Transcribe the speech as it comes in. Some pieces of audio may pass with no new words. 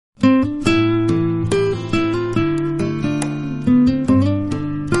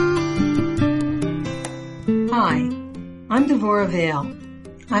I'm Devorah Vale.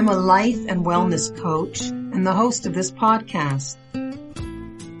 I'm a life and wellness coach and the host of this podcast.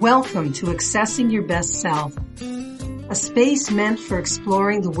 Welcome to Accessing Your Best Self, a space meant for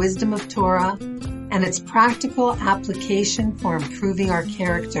exploring the wisdom of Torah and its practical application for improving our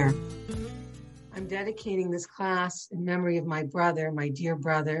character. I'm dedicating this class in memory of my brother, my dear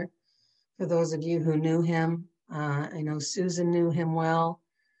brother. For those of you who knew him, I know Susan knew him well.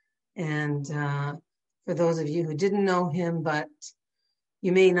 And for those of you who didn't know him, but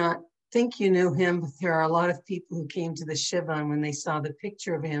you may not think you knew him, but there are a lot of people who came to the Shiva, and when they saw the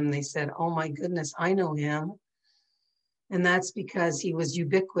picture of him, they said, "Oh my goodness, I know him." And that's because he was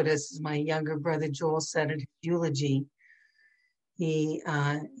ubiquitous, as my younger brother Joel said in his eulogy.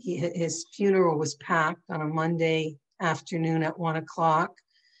 His funeral was packed on a Monday afternoon at 1:00,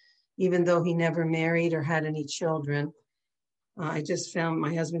 even though he never married or had any children.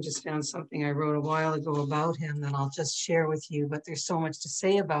 My husband just found something I wrote a while ago about him that I'll just share with you, but there's so much to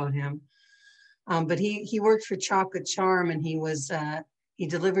say about him. But he worked for Chocolate Charm, and he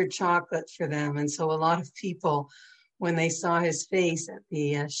delivered chocolate for them. And so a lot of people, when they saw his face at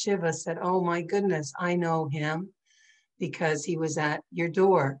the Shiva, said, "Oh my goodness, I know him because he was at your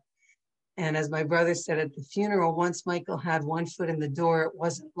door." And as my brother said at the funeral, once Michael had one foot in the door, it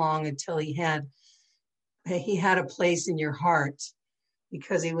wasn't long until he had a place in your heart,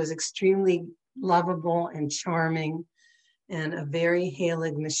 because he was extremely lovable and charming and a very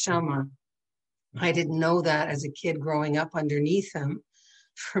Halig Neshama. I didn't know that as a kid growing up underneath him.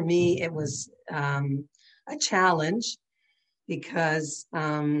 For me, it was a challenge because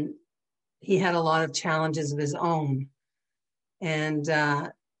he had a lot of challenges of his own. And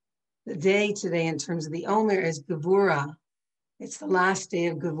the day today in terms of the Omer is Gevura. It's the last day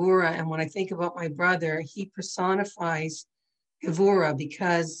of Gevura. And when I think about my brother, he personifies Gevura,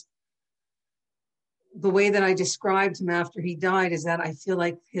 because the way that I described him after he died is that I feel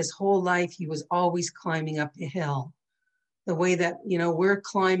like his whole life he was always climbing up a hill. The way that, we're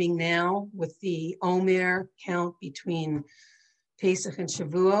climbing now with the Omer count between Pesach and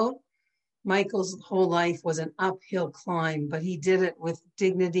Shavuot, Michael's whole life was an uphill climb, but he did it with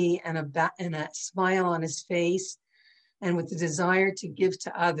dignity and a smile on his face, and with the desire to give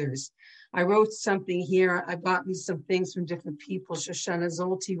to others. I wrote something here. I bought me some things from different people. Shoshana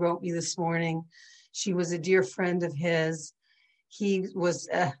Zolti wrote me this morning. She was a dear friend of his. He was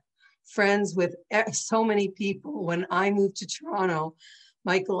friends with so many people. When I moved to Toronto,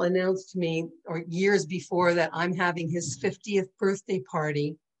 Michael announced to me, or years before, that I'm having his 50th birthday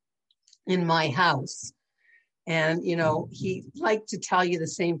party in my house. And, he liked to tell you the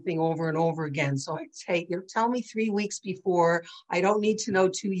same thing over and over again. So I'd say, tell me 3 weeks before. I don't need to know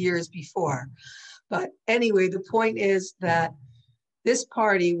 2 years before. But anyway, the point is that this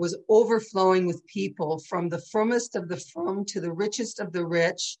party was overflowing with people, from the frommest of the frum to the richest of the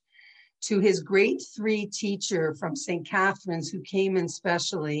rich, to his grade 3 teacher from St. Catherine's who came in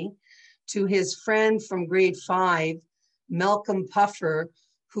specially, to his friend from grade 5, Malcolm Puffer,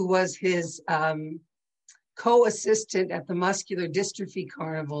 who was his co-assistant at the muscular dystrophy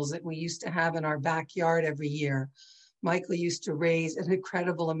carnivals that we used to have in our backyard every year. Michael used to raise an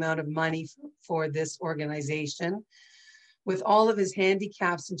incredible amount of money for this organization. With all of his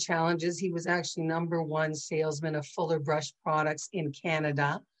handicaps and challenges, he was actually #1 salesman of Fuller Brush products in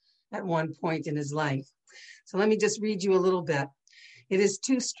Canada at one point in his life. So let me just read you a little bit. "It is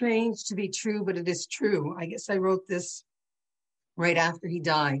too strange to be true, but it is true." I guess I wrote this right after he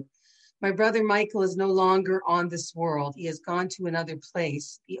died. "My brother Michael is no longer on this world. He has gone to another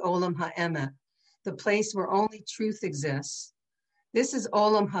place, the Olam HaEmet, the place where only truth exists. This is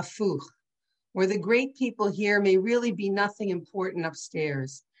Olam Hafuch, where the great people here may really be nothing important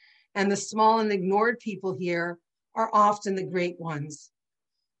upstairs, and the small and ignored people here are often the great ones.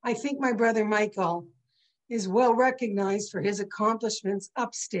 I think my brother Michael is well recognized for his accomplishments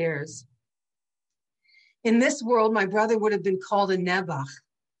upstairs. In this world, my brother would have been called a Nebuch.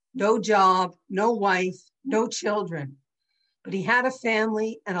 No job, no wife, no children. But he had a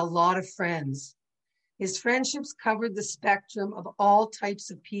family and a lot of friends. His friendships covered the spectrum of all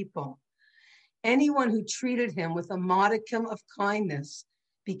types of people. Anyone who treated him with a modicum of kindness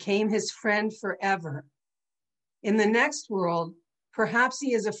became his friend forever. In the next world, perhaps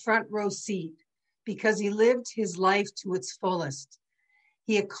he has a front row seat because he lived his life to its fullest.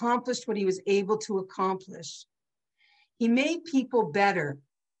 He accomplished what he was able to accomplish. He made people better.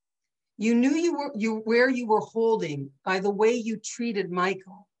 You knew where you were holding by the way you treated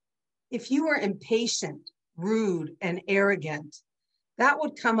Michael. If you were impatient, rude, and arrogant, that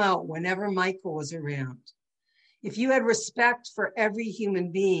would come out whenever Michael was around. If you had respect for every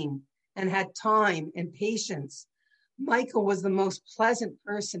human being and had time and patience, Michael was the most pleasant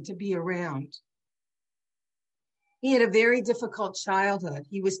person to be around. He had a very difficult childhood.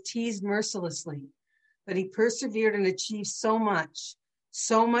 He was teased mercilessly, but he persevered and achieved so much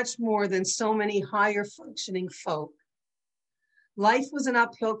more than so many higher functioning folk. Life was an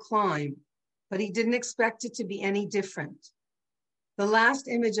uphill climb, but he didn't expect it to be any different. The last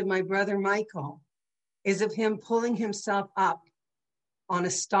image of my brother Michael is of him pulling himself up on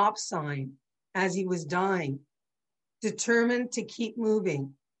a stop sign as he was dying, determined to keep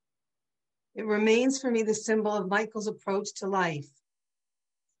moving. It remains for me the symbol of Michael's approach to life.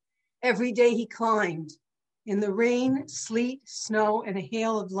 Every day he climbed in the rain, sleet, snow, and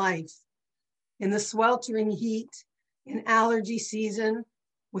hail of life, in the sweltering heat, in allergy season,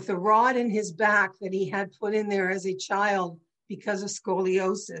 with a rod in his back that he had put in there as a child because of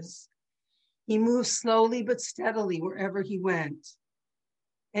scoliosis. He moved slowly but steadily wherever he went.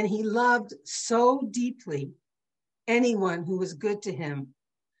 And he loved so deeply anyone who was good to him.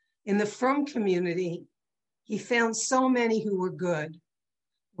 In the Frum community, he found so many who were good,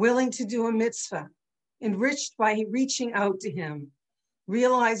 willing to do a mitzvah, enriched by reaching out to him,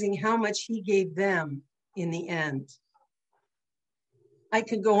 realizing how much he gave them in the end. I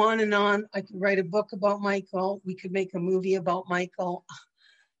could go on and on. I could write a book about Michael. We could make a movie about Michael.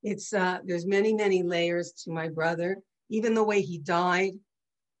 There's many, many layers to my brother. Even the way he died,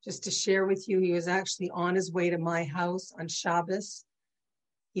 just to share with you, he was actually on his way to my house on Shabbos.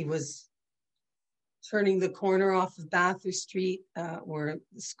 He was turning the corner off of Bathurst Street, where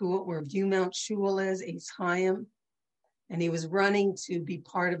Viewmount Shul is, Eitz Chaim. And he was running to be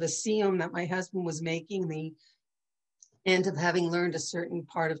part of a siyum that my husband was making, the end of having learned a certain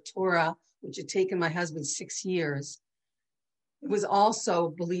part of Torah, which had taken my husband 6 years. It was also,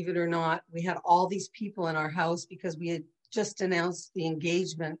 believe it or not, we had all these people in our house because we had just announced the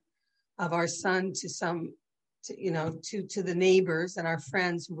engagement of our son to the neighbors and our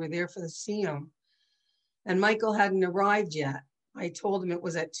friends who were there for the siyum. And Michael hadn't arrived yet. I told him it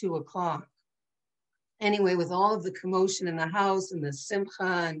was at 2:00. Anyway, with all of the commotion in the house and the simcha,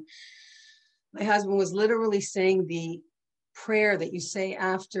 and my husband was literally saying the prayer that you say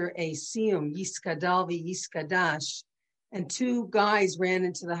after a siyum, Yiskadal v'Yiskadash, and 2 guys ran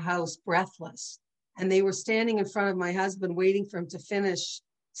into the house breathless. And they were standing in front of my husband waiting for him to finish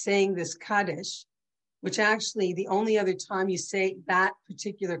saying this Kaddish, which actually the only other time you say that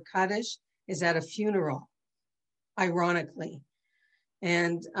particular Kaddish is at a funeral, ironically.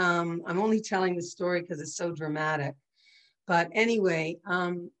 And I'm only telling the story because it's so dramatic. But anyway,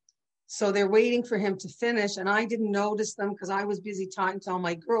 so they're waiting for him to finish, and I didn't notice them because I was busy talking to all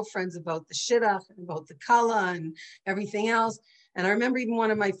my girlfriends about the shidduch and about the kala and everything else. And I remember even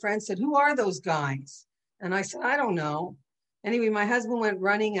one of my friends said, "Who are those guys?" And I said, "I don't know." Anyway, my husband went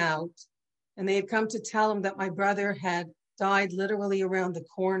running out, and they had come to tell him that my brother had died literally around the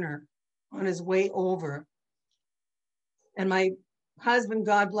corner on his way over. And my husband,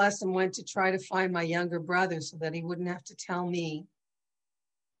 God bless him, went to try to find my younger brother so that he wouldn't have to tell me.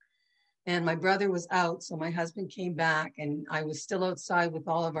 And my brother was out, so my husband came back, and I was still outside with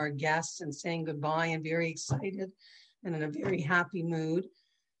all of our guests and saying goodbye and very excited and in a very happy mood.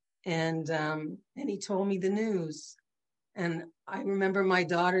 And he told me the news. And I remember my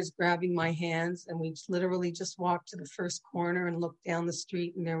daughters grabbing my hands, and we literally just walked to the first corner and looked down the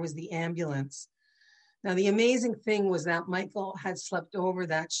street, and there was the ambulance. Now, the amazing thing was that Michael had slept over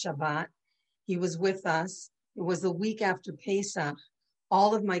that Shabbat. He was with us. It was the week after Pesach.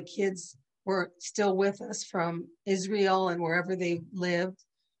 All of my kids were still with us from Israel and wherever they lived.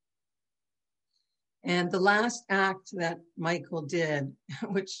 And the last act that Michael did,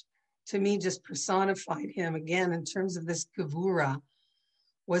 which to me just personified him again in terms of this gevura,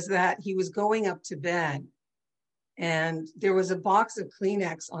 was that he was going up to bed, and there was a box of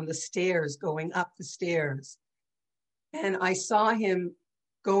Kleenex on the stairs going up the stairs. And I saw him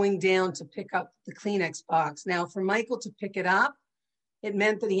going down to pick up the Kleenex box. Now, for Michael to pick it up, it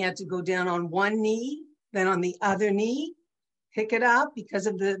meant that he had to go down on one knee, then on the other knee, pick it up because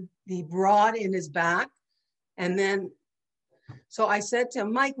of the rod in his back. And then, so I said to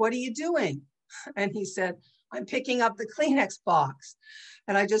him, "Mike, what are you doing?" And he said, "I'm picking up the Kleenex box."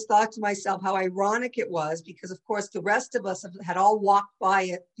 And I just thought to myself how ironic it was, because of course the rest of us had all walked by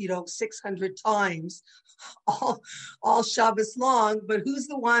it, 600 times, all Shabbos long, but who's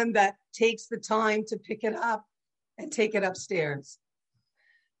the one that takes the time to pick it up and take it upstairs?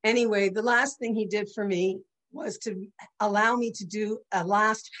 Anyway, the last thing he did for me was to allow me to do a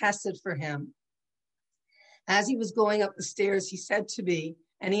last chesed for him. As he was going up the stairs, he said to me,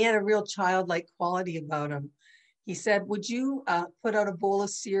 and he had a real childlike quality about him, he said, "Would you put out a bowl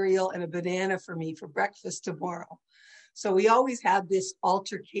of cereal and a banana for me for breakfast tomorrow?" So we always had this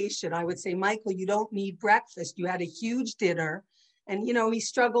altercation. I would say, Michael, you don't need breakfast. You had a huge dinner and, he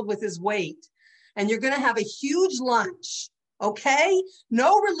struggled with his weight and you're going to have a huge lunch. Okay.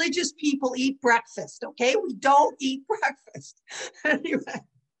 No religious people eat breakfast. Okay. We don't eat breakfast. Anyway,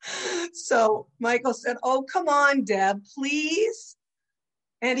 so Michael said, oh, come on, Deb, please.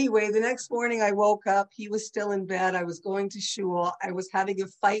 Anyway, the next morning I woke up. He was still in bed. I was going to shul. I was having a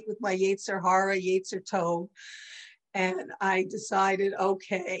fight with my Yetzer Hara, Yetzer Tov. And I decided,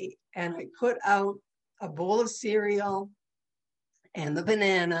 okay. And I put out a bowl of cereal and the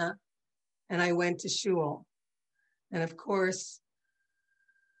banana, and I went to shul. And of course,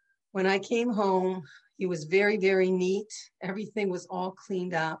 when I came home, he was very, very neat. Everything was all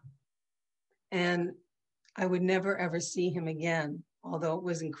cleaned up. And I would never, ever see him again. Although it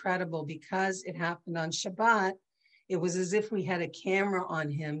was incredible because it happened on Shabbat, it was as if we had a camera on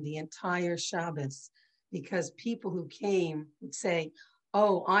him the entire Shabbos, because people who came would say,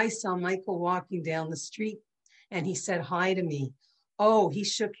 oh, I saw Michael walking down the street and he said hi to me. Oh, he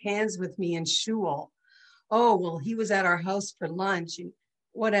shook hands with me in shul. Oh, well, he was at our house for lunch and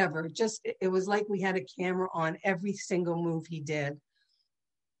whatever. Just, it was like we had a camera on every single move he did.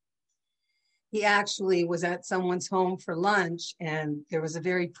 He actually was at someone's home for lunch and there was a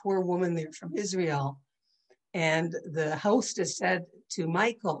very poor woman there from Israel. And the hostess said to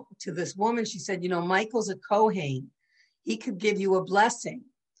Michael, to this woman, she said, Michael's a Kohen. He could give you a blessing.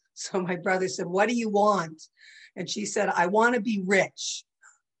 So my brother said, what do you want? And she said, I want to be rich.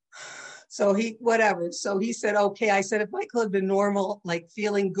 So So he said, okay. I said, if Michael had been normal, like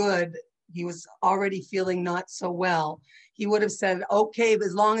feeling good, he was already feeling not so well. He would have said, okay, but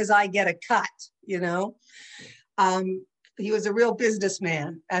as long as I get a cut, He was a real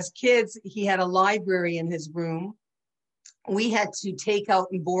businessman. As kids, he had a library in his room. We had to take out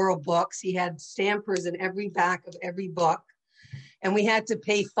and borrow books. He had stampers in every back of every book. And we had to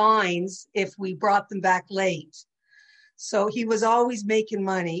pay fines if we brought them back late. So he was always making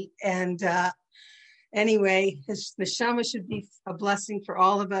money. And anyway, his neshama should be a blessing for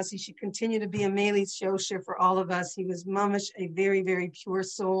all of us. He should continue to be a Melis Yosher for all of us. He was mamish, a very, very pure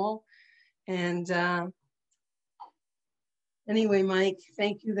soul. And anyway, Mike,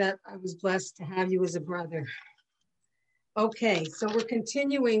 thank you that I was blessed to have you as a brother. Okay, so we're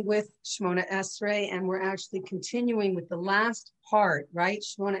continuing with Shemona Esrei, and we're actually continuing with the last part, right?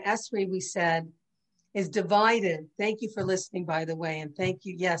 Shemona Esrei, we said, is divided. Thank you for listening, by the way, and thank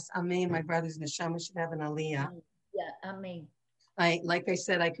you. Yes, Amen. My brother's neshama should have an aliyah. Yeah, Amen. Like I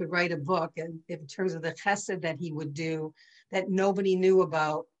said, I could write a book, and in terms of the chesed that he would do, that nobody knew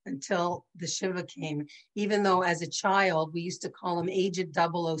about until the Shiva came. Even though as a child, we used to call him Agent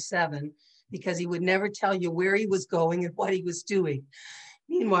 007, because he would never tell you where he was going and what he was doing.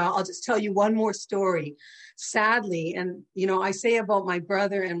 Meanwhile, I'll just tell you one more story. Sadly, and I say about my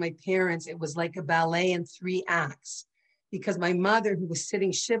brother and my parents, it was like a ballet in 3 acts, because my mother, who was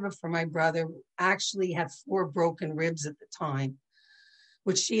sitting Shiva for my brother, actually had 4 broken ribs at the time,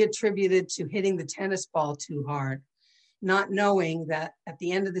 which she attributed to hitting the tennis ball too hard, not knowing that at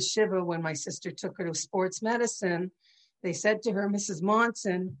the end of the Shiva, when my sister took her to sports medicine, they said to her, Mrs.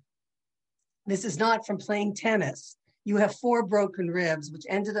 Monson, this is not from playing tennis. You have 4 broken ribs, which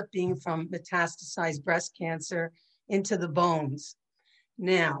ended up being from metastasized breast cancer into the bones.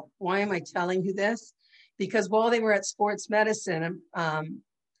 Now, why am I telling you this? Because while they were at sports medicine,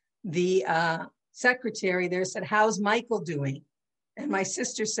 the secretary there said, how's Michael doing? And my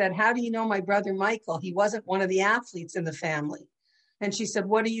sister said, how do you know my brother Michael? He wasn't one of the athletes in the family. And she said,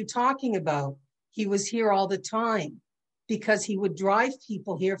 what are you talking about? He was here all the time, because he would drive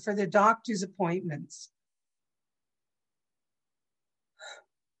people here for their doctor's appointments.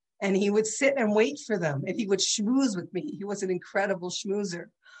 And he would sit and wait for them, and he would schmooze with me. He was an incredible schmoozer.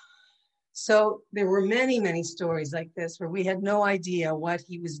 So there were many, many stories like this where we had no idea what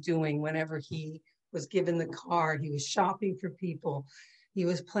he was doing whenever he was given the car. He was shopping for people. He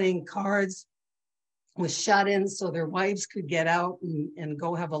was playing cards with shut-ins so their wives could get out and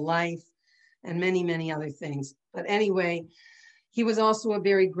go have a life, and many, many other things. But anyway, he was also a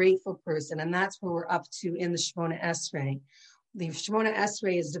very grateful person, and that's where we're up to in the Shemona Esrei. The Shemona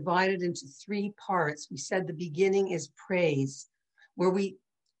Esrei is divided into 3 parts. We said the beginning is praise, where we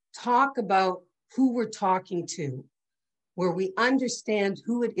talk about who we're talking to, where we understand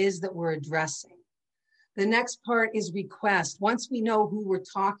who it is that we're addressing. The next part is request. Once we know who we're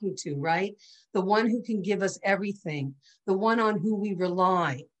talking to, right? The one who can give us everything, the one on who we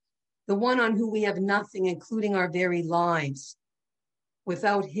rely, the one on who we have nothing, including our very lives,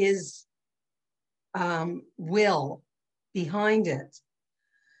 without his will behind it.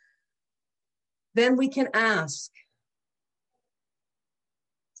 Then we can ask,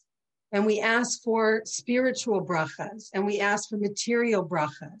 And we ask for spiritual brachas, and we ask for material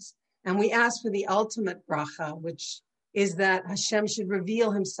brachas, and we ask for the ultimate bracha, which is that Hashem should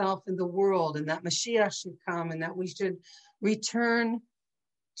reveal himself in the world, and that Mashiach should come, and that we should return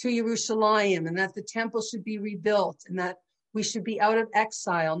to Yerushalayim, and that the temple should be rebuilt, and that we should be out of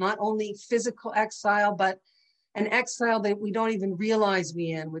exile, not only physical exile, but an exile that we don't even realize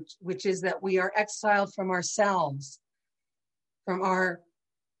we in, which is that we are exiled from ourselves, from our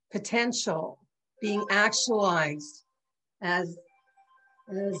potential, being actualized as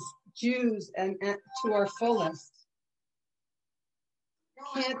Jews and to our fullest.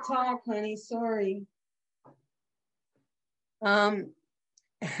 Can't talk, honey, sorry. And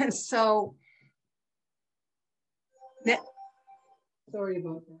so, sorry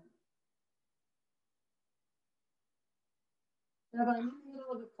about that. I'm in the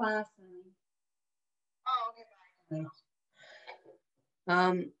middle of a class, honey. Oh, okay.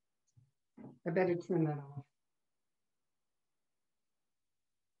 I better turn that off.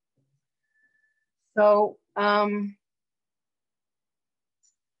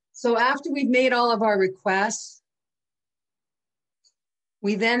 So after we've made all of our requests,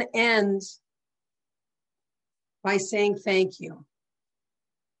 we then end by saying thank you.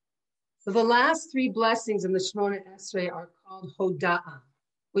 So the last three blessings in the Shemona Esrei are called Hoda'ah,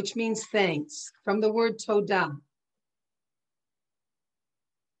 which means thanks, from the word Todah.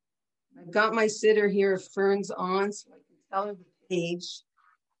 I've got my sitter here, Fern's on, so I can tell her the page.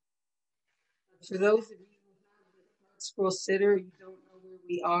 For those of you who have the scroll sitter, you don't know where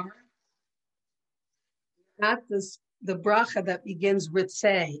we are. At the bracha that begins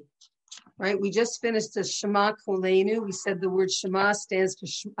Ritzeh, right? We just finished the Shema Kolenu. We said the word Shema stands for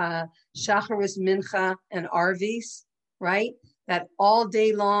Shacharis, Mincha, and Arvis, right? That all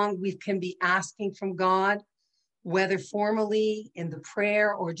day long we can be asking from God, whether formally in the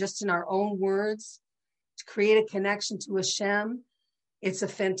prayer or just in our own words, to create a connection to Hashem. It's a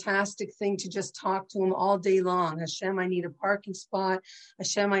fantastic thing to just talk to him all day long. Hashem, I need a parking spot.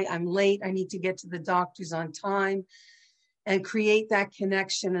 Hashem, I'm late. I need to get to the doctor's on time. And create that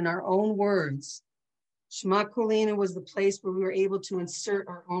connection in our own words. Shema Kolenu was the place where we were able to insert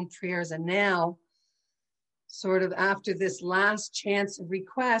our own prayers. And now, sort of after this last chance of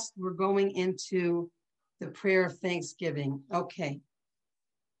request, we're going into the prayer of thanksgiving. Okay.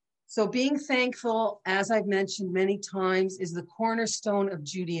 So being thankful, as I've mentioned many times, is the cornerstone of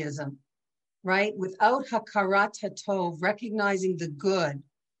Judaism, right? Without hakarat hatov, recognizing the good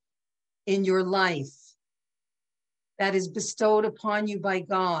in your life that is bestowed upon you by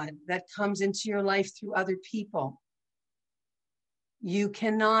God, that comes into your life through other people, you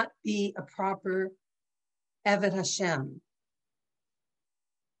cannot be a proper Eved Hashem.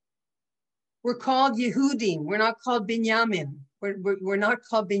 We're called Yehudim. We're not called Binyamin. We're not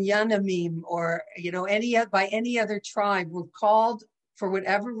called Binyamin or by any other tribe. We're called for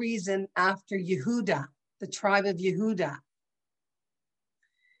whatever reason after Yehuda, the tribe of Yehuda.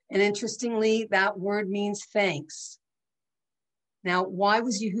 And interestingly, that word means thanks. Now, why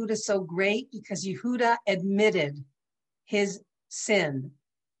was Yehuda so great? Because Yehuda admitted his sin.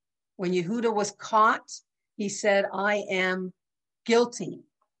 When Yehuda was caught, he said, I am guilty.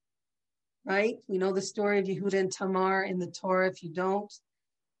 Right? We know the story of Yehuda and Tamar in the Torah. If you don't,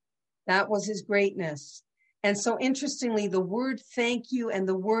 that was his greatness. And so interestingly, the word thank you and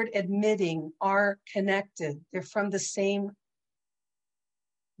the word admitting are connected. They're from the same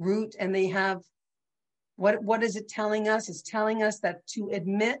root, and they have, what is it telling us? It's telling us that to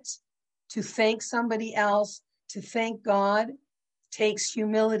admit, to thank somebody else, to thank God takes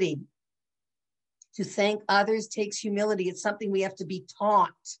humility. To thank others takes humility. It's something we have to be taught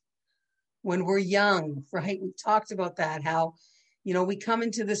when we're young, right? We talked about that, how, we come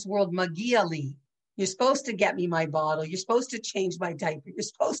into this world, Magia li. You're supposed to get me my bottle. You're supposed to change my diaper. You're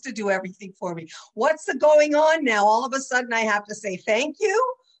supposed to do everything for me. What's going on now? All of a sudden I have to say thank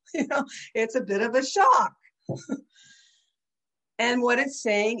you? It's a bit of a shock. And what it's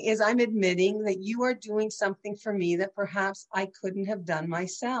saying is I'm admitting that you are doing something for me that perhaps I couldn't have done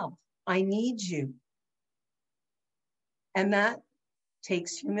myself. I need you. And that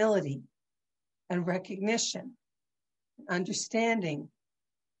takes humility and recognition, understanding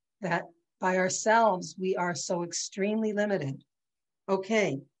that by ourselves, we are so extremely limited.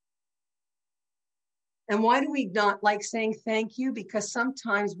 Okay. And why do we not like saying thank you? Because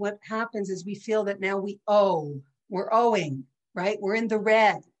sometimes what happens is we feel that now we're owing, right? We're in the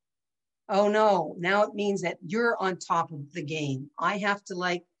red. Oh no, now it means that you're on top of the game. I have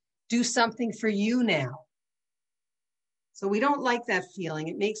to do something for you now. So we don't like that feeling.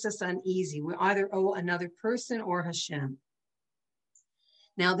 It makes us uneasy. We either owe another person or Hashem.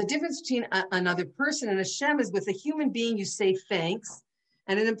 Now, the difference between another person and Hashem is with a human being, you say thanks,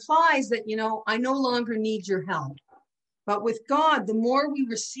 and it implies that, I no longer need your help. But with God, the more we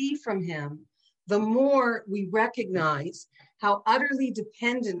receive from him, the more we recognize how utterly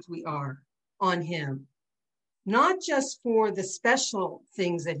dependent we are on him, not just for the special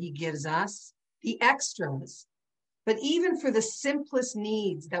things that he gives us, the extras, but even for the simplest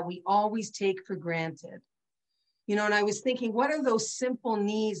needs that we always take for granted. And I was thinking, what are those simple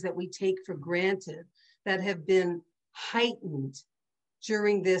needs that we take for granted that have been heightened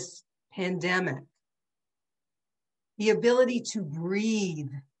during this pandemic? The ability to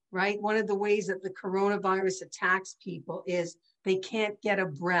breathe, right? One of the ways that the coronavirus attacks people is they can't get a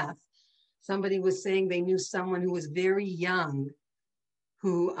breath. Somebody was saying they knew someone who was very young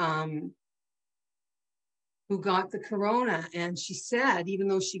who got the corona. And she said, even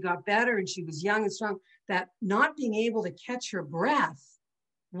though she got better and she was young and strong, that not being able to catch her breath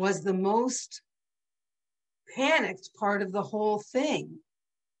was the most panicked part of the whole thing.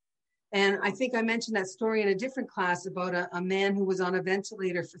 And I think I mentioned that story in a different class about a man who was on a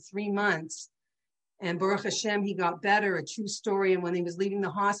ventilator for 3 months. And Baruch Hashem, he got better, a true story. And when he was leaving the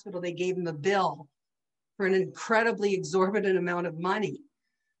hospital, they gave him a bill for an incredibly exorbitant amount of money.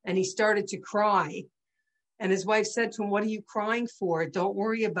 And he started to cry. And his wife said to him, "What are you crying for? Don't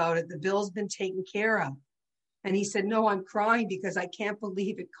worry about it. The bill's been taken care of." And he said, "No, I'm crying because I can't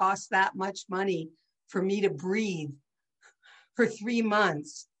believe it costs that much money for me to breathe for 3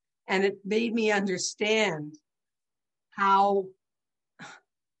 months. And it made me understand how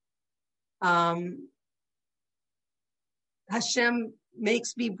Hashem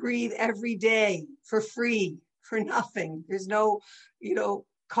makes me breathe every day for free, for nothing. There's no,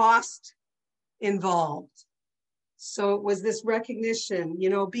 cost involved." So it was this recognition,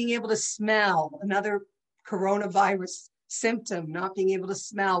 being able to smell, another coronavirus symptom, not being able to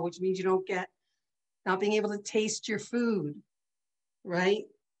smell, which means not being able to taste your food, right?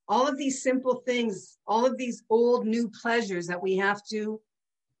 All of these simple things, all of these old new pleasures that we have to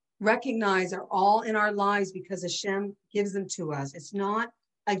recognize are all in our lives because Hashem gives them to us. It's not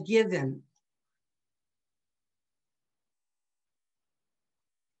a given.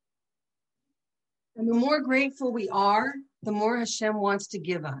 And the more grateful we are, the more Hashem wants to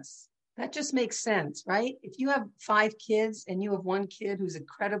give us. That just makes sense, right? If you have 5 kids and you have one kid who's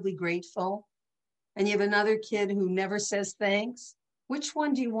incredibly grateful and you have another kid who never says thanks, which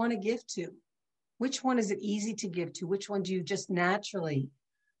one do you want to give to? Which one is it easy to give to? Which one do you just naturally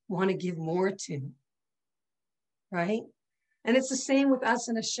want to give more to? Right? And it's the same with us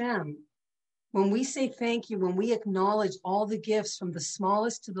and Hashem. When we say thank you, when we acknowledge all the gifts from the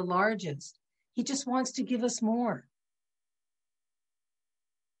smallest to the largest, he just wants to give us more.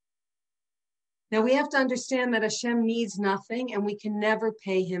 Now we have to understand that Hashem needs nothing and we can never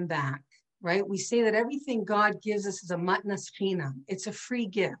pay him back, right? We say that everything God gives us is a matnas chinam. It's a free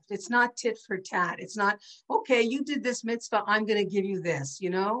gift. It's not tit for tat. It's not, okay, you did this mitzvah, I'm going to give you this,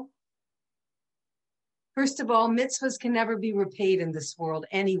 First of all, mitzvahs can never be repaid in this world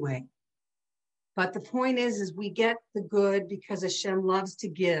anyway. But the point is we get the good because Hashem loves to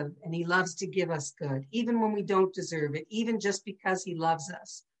give, and he loves to give us good, even when we don't deserve it, even just because he loves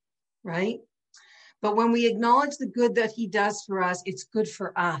us, right? But when we acknowledge the good that he does for us, it's good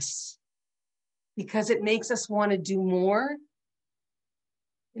for us because it makes us want to do more.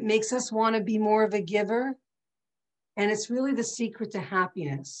 It makes us want to be more of a giver. And it's really the secret to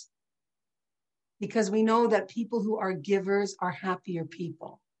happiness because we know that people who are givers are happier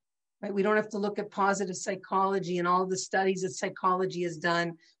people. Right? We don't have to look at positive psychology and all the studies that psychology has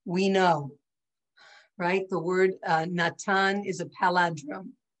done. We know, right? The word Natan is a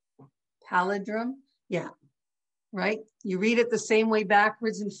palindrome. Palindrome? Yeah, right? You read it the same way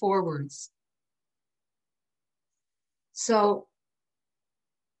backwards and forwards. So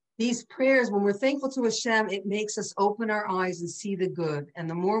these prayers, when we're thankful to Hashem, it makes us open our eyes and see the good. And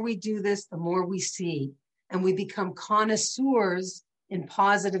the more we do this, the more we see. And we become connoisseurs in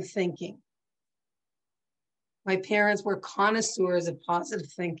positive thinking. My parents were connoisseurs of positive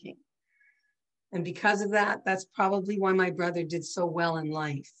thinking. And because of that, that's probably why my brother did so well in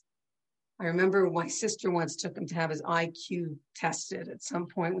life. I remember my sister once took him to have his IQ tested at some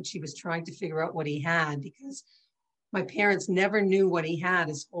point when she was trying to figure out what he had because my parents never knew what he had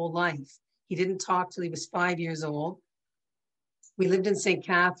his whole life. He didn't talk till he was 5 years old. We lived in St.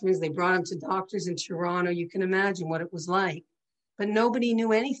 Catharines. They brought him to doctors in Toronto. You can imagine what it was like. But nobody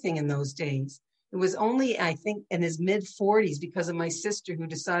knew anything in those days. It was only, I think, in his mid-40s because of my sister who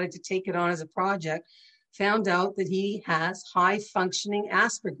decided to take it on as a project, found out that he has high-functioning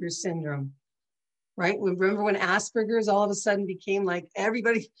Asperger's syndrome, right? Remember when Asperger's all of a sudden became like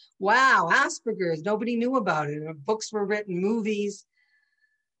everybody, wow, Asperger's, nobody knew about it. Books were written, movies.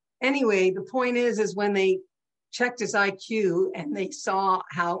 Anyway, the point is when they checked his IQ and they saw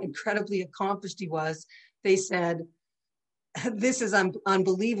how incredibly accomplished he was, they said, this is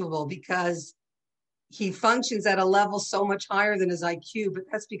unbelievable because he functions at a level so much higher than his IQ, but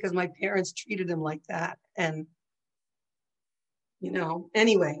that's because my parents treated him like that. And,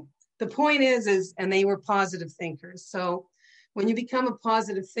 anyway, the point is, and they were positive thinkers. So when you become a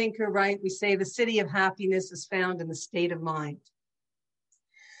positive thinker, right, we say the city of happiness is found in the state of mind.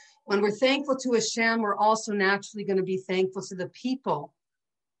 When we're thankful to Hashem, we're also naturally going to be thankful to the people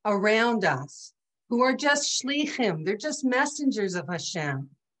around us who are just shlichim. They're just messengers of Hashem.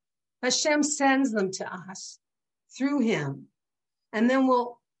 Hashem sends them to us through him. And then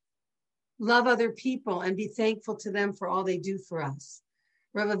we'll love other people and be thankful to them for all they do for us.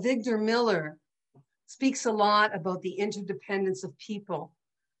 Rabbi Victor Miller speaks a lot about the interdependence of people.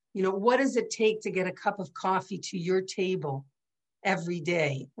 What does it take to get a cup of coffee to your table every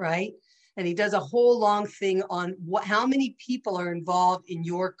day, right? And he does a whole long thing on how many people are involved in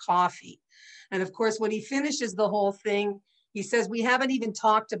your coffee. And of course, when he finishes the whole thing, he says, we haven't even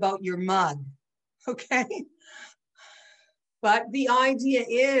talked about your mug, okay? But the idea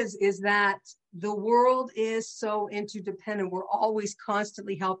is that the world is so interdependent. We're always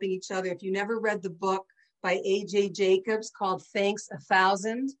constantly helping each other. If you never read the book by A.J. Jacobs called Thanks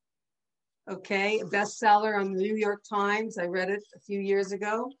 1,000, okay, a bestseller on the New York Times. I read it a few years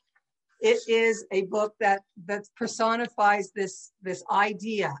ago. It is a book that personifies this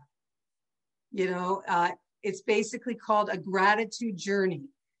idea. It's basically called A Gratitude Journey.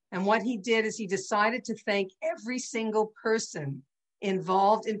 And what he did is he decided to thank every single person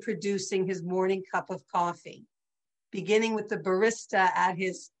involved in producing his morning cup of coffee, beginning with the barista at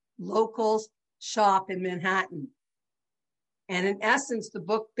his local shop in Manhattan. And in essence, the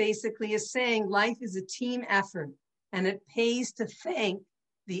book basically is saying life is a team effort and it pays to thank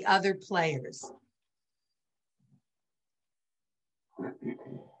the other players.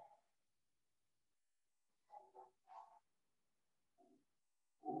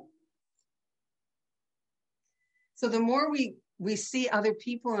 So the more we see other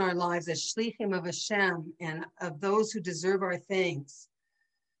people in our lives as shlichim of Hashem and of those who deserve our thanks,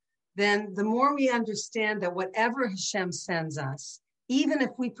 then the more we understand that whatever Hashem sends us, even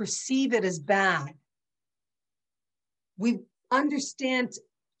if we perceive it as bad, we understand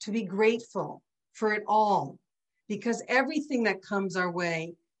to be grateful for it all, because everything that comes our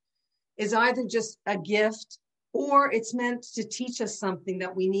way is either just a gift or it's meant to teach us something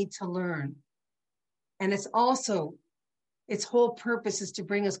that we need to learn. And it's also, its whole purpose is to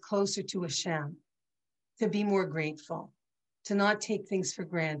bring us closer to Hashem, to be more grateful, to not take things for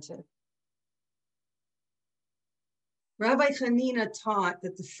granted. Rabbi Hanina taught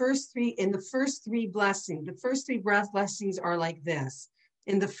that the first three blessings are like this.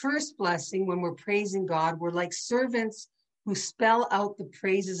 In the first blessing, when we're praising God, we're like servants who spell out the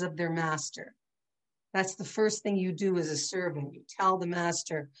praises of their master. That's the first thing you do as a servant. You tell the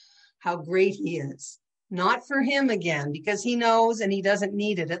master how great he is. Not for him again, because he knows and he doesn't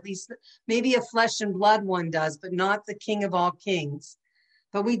need it. At least maybe a flesh and blood one does, but not the King of all kings.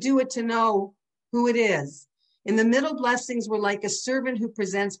 But we do it to know who it is. In the middle blessings, we're like a servant who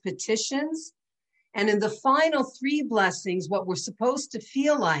presents petitions. And in the final three blessings, what we're supposed to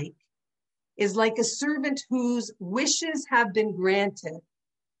feel like is like a servant whose wishes have been granted.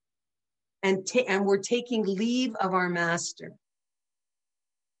 And we're taking leave of our master.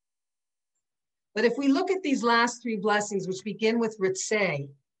 But if we look at these last three blessings, which begin with Ritzeh,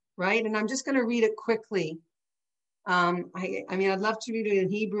 right? And I'm just going to read it quickly. I mean, I'd love to read it in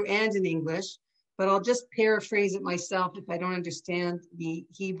Hebrew and in English, but I'll just paraphrase it myself. If I don't understand the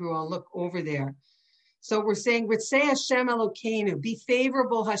Hebrew, I'll look over there. So we're saying, Ritzeh Hashem Elokeinu, be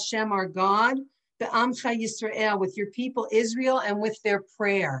favorable Hashem our God, be'amcha Yisrael, with your people Israel and with their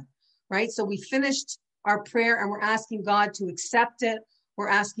prayer, right? So we finished our prayer and we're asking God to accept it. We're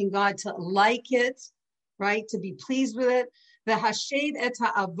asking God to like it, right? To be pleased with it. The hashed et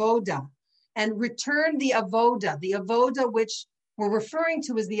ha'avoda, and return the avoda which we're referring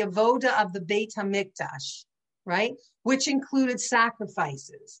to as the avoda of the Beit HaMikdash, right? Which included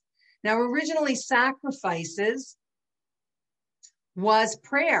sacrifices. Now, originally sacrifices was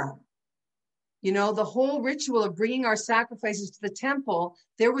prayer. You know, the whole ritual of bringing our sacrifices to the temple,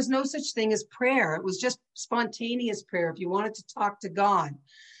 there was no such thing as prayer. It was just spontaneous prayer if you wanted to talk to God.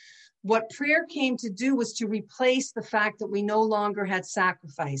 What prayer came to do was to replace the fact that we no longer had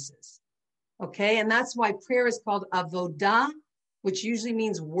sacrifices. Okay, and that's why prayer is called avodah which usually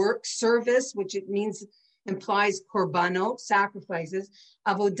means work, service, which it means implies korbanot, sacrifices.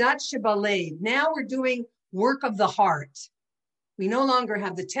 Avodat shebalev. Now we're doing work of the heart. We no longer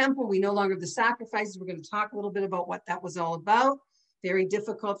have the temple. We no longer have the sacrifices. We're going to talk a little bit about what that was all about. Very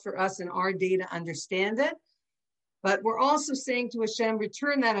difficult for us in our day to understand it. But we're also saying to Hashem,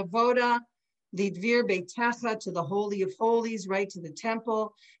 return that avoda, the dvir beitecha, to the Holy of Holies, right, to the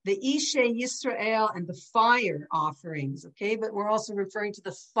temple, the Ishe Yisrael, and the fire offerings, okay? But we're also referring to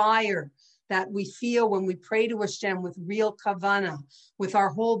the fire that we feel when we pray to Hashem with real kavana, with our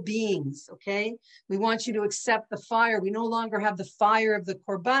whole beings, okay? We want you to accept the fire. We no longer have the fire of the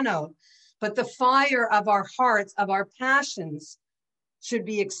korbanot, but the fire of our hearts, of our passions, should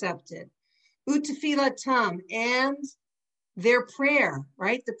be accepted. Utefilatam, and their prayer,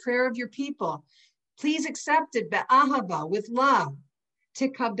 right? The prayer of your people. Please accept it, be'ahava, with love.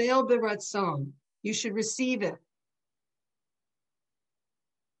 Tikabel beratzon. You should receive it.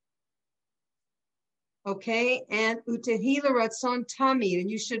 Okay, and utehila ratzon tamid, and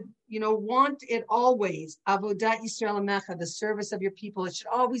you should, want it always. Avodat Yisrael Amecha, the service of your people. It should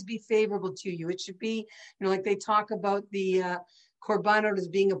always be favorable to you. It should be, like they talk about the korbanot as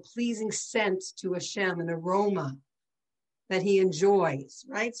being a pleasing scent to Hashem, an aroma that he enjoys,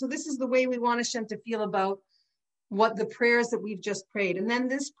 right? So this is the way we want Hashem to feel about what the prayers that we've just prayed. And then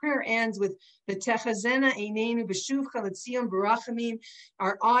this prayer ends with the Techazena Einenu B'Shuvcha L'Tzion B'Rachamim.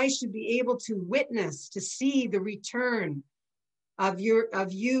 Our eyes should be able to witness, to see the return of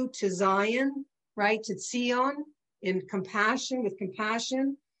you to Zion, right? To Tzion, in compassion, with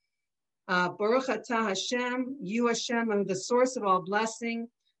compassion. Baruch atah Hashem, you Hashem, are the source of all blessing.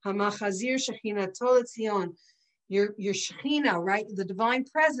 Hamachazir Shechinato L'Tzion. Your Shekhinah, right? The divine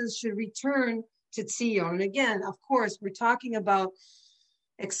presence should return to Tzion. And again, of course, we're talking about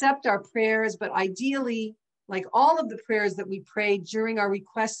accept our prayers, but ideally, like all of the prayers that we prayed during our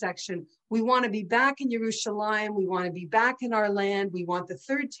request section, we want to be back in Yerushalayim. We want to be back in our land. We want the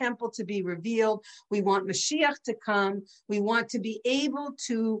third temple to be revealed. We want Mashiach to come. We want to be able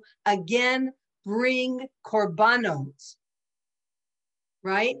to, again, bring korbanot,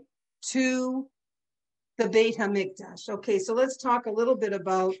 right, to the Beit HaMikdash. Okay, so let's talk a little bit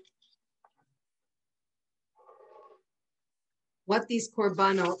about what these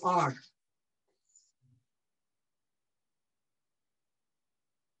korbanot are.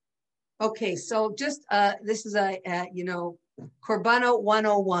 Okay, so just this is a korbanot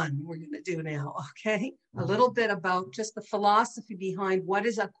 101 we're going to do now, okay? A little bit about just the philosophy behind what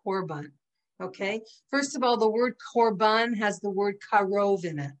is a korban, okay? First of all, the word korban has the word karov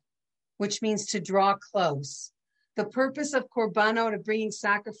in it, which means to draw close. The purpose of korbanot, of bringing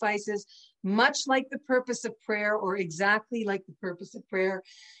sacrifices, much like the purpose of prayer, or exactly like the purpose of prayer,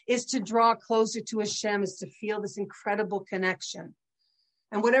 is to draw closer to Hashem, is to feel this incredible connection.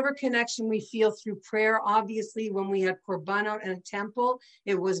 And whatever connection we feel through prayer, obviously, when we had korbanot in a temple,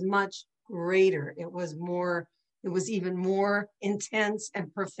 it was much greater. It was even more intense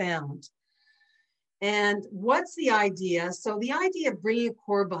and profound. And what's the idea? So the idea of bringing a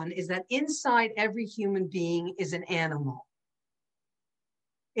korban is that inside every human being is an animal.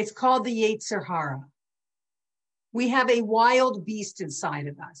 It's called the Yetzer Hara. We have a wild beast inside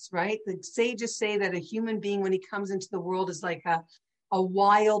of us, right? The sages say that a human being, when he comes into the world, is like a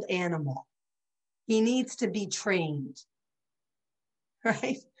wild animal. He needs to be trained,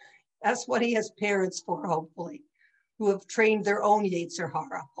 right? That's what he has parents for, hopefully, who have trained their own Yetzer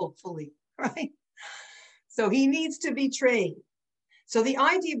Hara, hopefully, right? So he needs to be trained. So the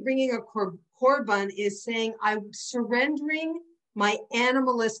idea of bringing a korban is saying, I'm surrendering my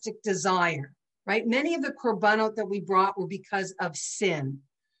animalistic desire, right? Many of the korbanot that we brought were because of sin.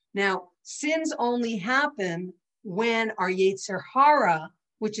 Now, sins only happen when our Yetzer Hara,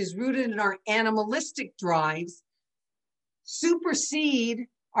 which is rooted in our animalistic drives, supersede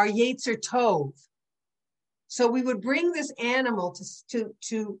our Yetzer Tov. So we would bring this animal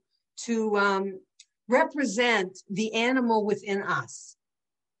to represent the animal within us.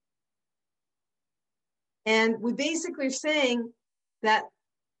 And we basically are saying that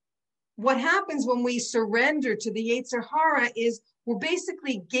what happens when we surrender to the Yetzer Hara is we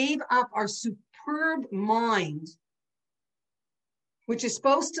basically gave up our superb mind, which is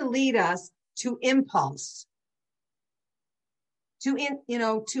supposed to lead us to impulse,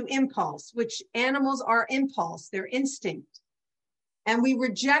 to impulse, which animals are impulse, they're instinct. And we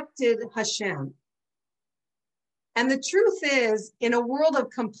rejected Hashem. And the truth is, in a world of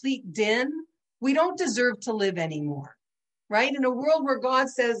complete din, we don't deserve to live anymore, right? In a world where God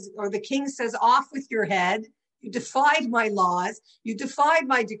says, or the king says, off with your head, you defied my laws, you defied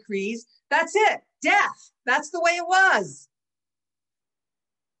my decrees, that's it, death. That's the way it was.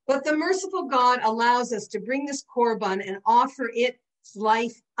 But the merciful God allows us to bring this korban and offer its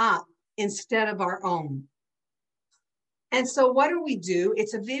life up instead of our own. And so what do?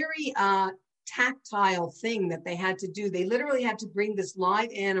 It's a very tactile thing that they had to do. They literally had to bring this live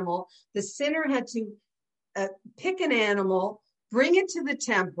animal. The sinner had to pick an animal, bring it to the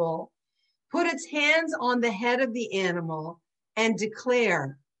temple, put its hands on the head of the animal, and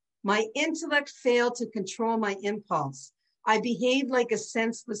declare, my intellect failed to control my impulse. I behaved like a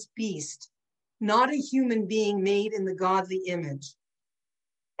senseless beast, not a human being made in the godly image.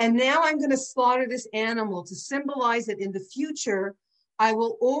 And now I'm going to slaughter this animal to symbolize that in the future, I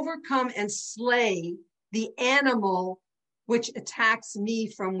will overcome and slay the animal which attacks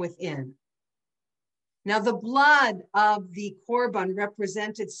me from within. Now, the blood of the korban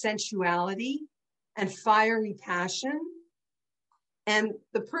represented sensuality and fiery passion. And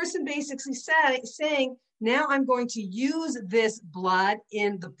the person basically saying, now I'm going to use this blood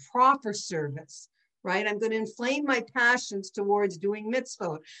in the proper service, right? I'm going to inflame my passions towards doing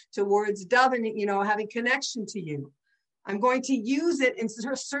mitzvot, towards davening, having connection to you. I'm going to use it in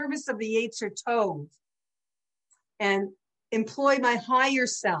service of the Yetzer Tov and employ my higher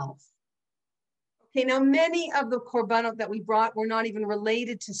self. Okay, now many of the korbanot that we brought were not even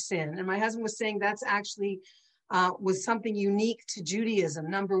related to sin. And my husband was saying that's actually was something unique to Judaism.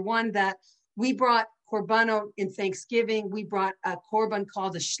 Number one, that we brought korbanot in Thanksgiving. We brought a korban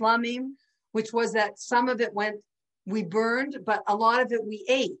called a shlamim, which was that some of it we burned, but a lot of it we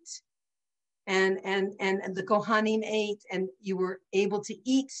ate. And the Kohanim ate, and you were able to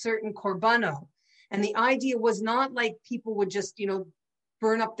eat certain korbanot. And the idea was not like people would just,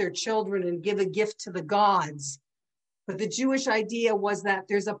 burn up their children and give a gift to the gods. But the Jewish idea was that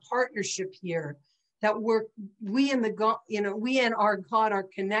there's a partnership here, that we and our God are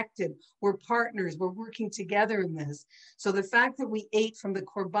connected. We're partners. We're working together in this. So the fact that we ate from the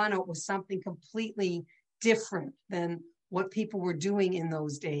korbanot was something completely different than what people were doing in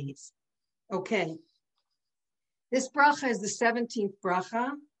those days. Okay. This bracha is the 17th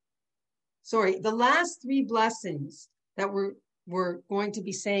bracha. The last three blessings that we're going to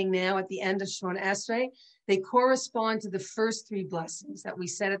be saying now at the end of Shemona Esrei, they correspond to the first three blessings that we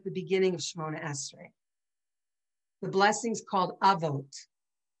said at the beginning of Shemona Esrei. The blessings called Avot.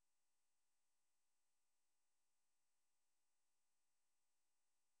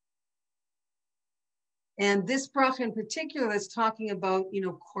 And this bracha in particular is talking about,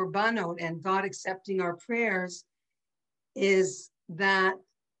 korbanot and God accepting our prayers, is that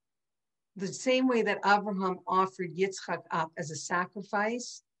the same way that Abraham offered Yitzchak up as a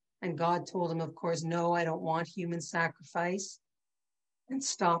sacrifice, and God told him, of course, no, I don't want human sacrifice, and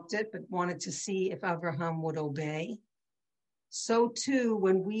stopped it, but wanted to see if Abraham would obey. So too,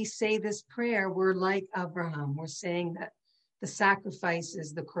 when we say this prayer, we're like Abraham. We're saying that the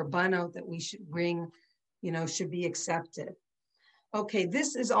sacrifices, the korbanot that we should bring, should be accepted. Okay,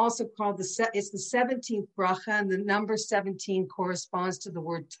 this is also called it's the 17th bracha, and the number 17 corresponds to the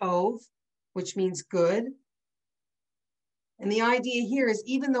word tov, which means good. And the idea here is,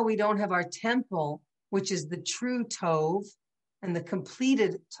 even though we don't have our temple, which is the true tov and the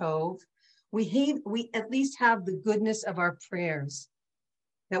completed tov, we at least have the goodness of our prayers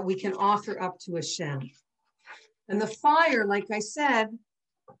that we can offer up to Hashem. And the fire, like I said,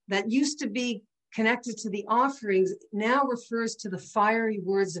 that used to be connected to the offerings now refers to the fiery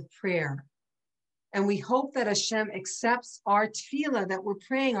words of prayer. And we hope that Hashem accepts our tefillah that we're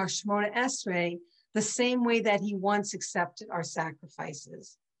praying, our Shemona Esrei, the same way that he once accepted our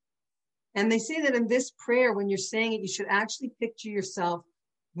sacrifices. And they say that in this prayer, when you're saying it, you should actually picture yourself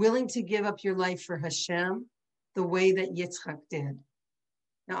willing to give up your life for Hashem the way that Yitzchak did.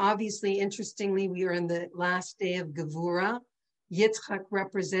 Now, obviously, interestingly, we are in the last day of Gevurah. Yitzchak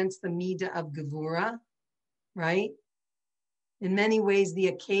represents the Midah of Gevurah, right? In many ways,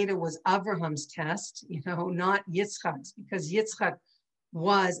 the Akedah was Abraham's test, not Yitzchak's, because Yitzchak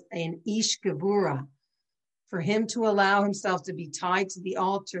was an Ish Gevurah. For him to allow himself to be tied to the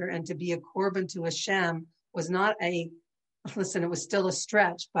altar and to be a korban to Hashem was not it was still a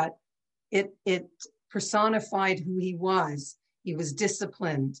stretch, but it personified who he was. He was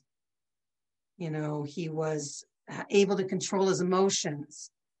disciplined. He was able to control his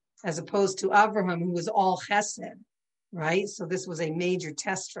emotions, as opposed to Abraham, who was all chesed, right? So this was a major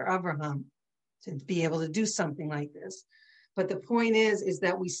test for Abraham to be able to do something like this. But the point is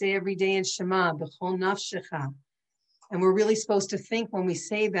that we say every day in Shema, b'chol nafshecha, and we're really supposed to think when we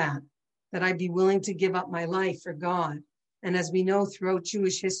say that I'd be willing to give up my life for God. And as we know throughout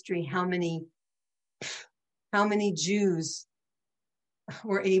Jewish history, how many Jews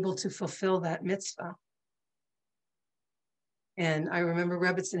were able to fulfill that mitzvah. And I remember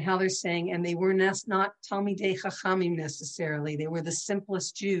Rebbetzin Heller saying, and they were not Talmidei Chachamim necessarily. They were the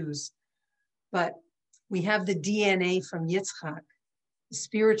simplest Jews. But we have the DNA from Yitzchak, the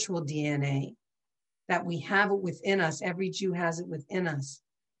spiritual DNA, that we have it within us. Every Jew has it within us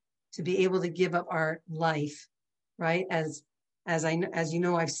to be able to give up our life, right? As you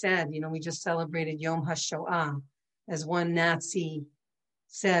know, I've said, we just celebrated Yom HaShoah. As one Nazi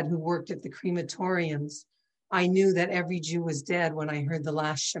said who worked at the crematoriums, I knew that every Jew was dead when I heard the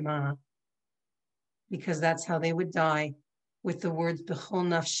last Shema, because that's how they would die, with the words B'chol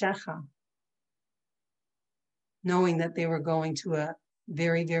Nafshecha, knowing that they were going to a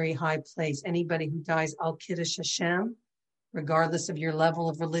very, very high place. Anybody who dies Al Kiddush Hashem, regardless of your level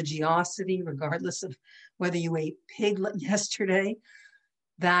of religiosity, regardless of whether you ate pig yesterday,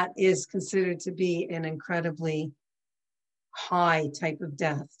 that is considered to be an incredibly high type of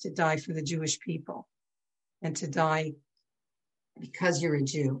death, to die for the Jewish people and to die because you're a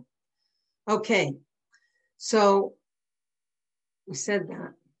Jew. Okay, so we said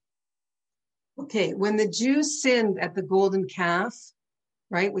that. Okay, when the Jews sinned at the golden calf,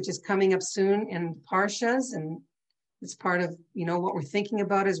 right, which is coming up soon in Parshas, and it's part of, what we're thinking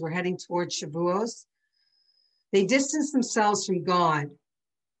about as we're heading towards Shavuos, they distanced themselves from God,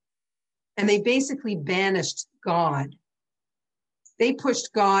 and they basically banished God. They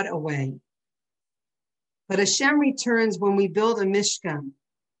pushed God away. But Hashem returns when we build a Mishkan.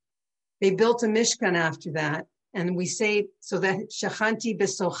 They built a Mishkan after that, and we say, so that Shachanti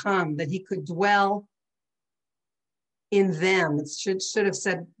Besocham, that he could dwell in them. It should have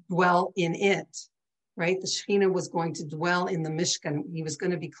said dwell in it, right? The Shekhinah was going to dwell in the Mishkan. He was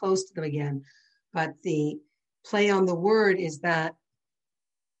going to be close to them again. But the play on the word is that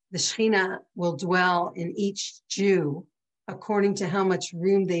the Shekhinah will dwell in each Jew according to how much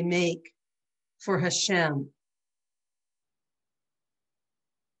room they make for Hashem.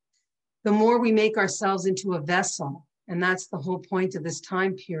 The more we make ourselves into a vessel, and that's the whole point of this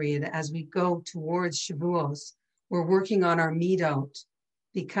time period as we go towards Shavuos, we're working on our midot,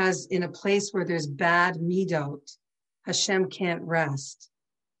 because in a place where there's bad midot, Hashem can't rest.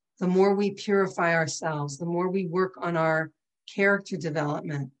 The more we purify ourselves, the more we work on our character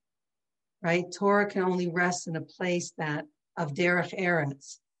development, right? Torah can only rest in a place of derech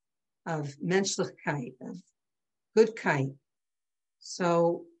eretz, of menschlichkeit, of goodkeit.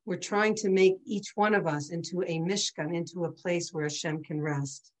 So we're trying to make each one of us into a mishkan, into a place where Hashem can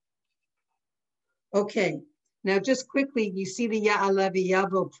rest. Okay, now just quickly, you see the Ya'aleh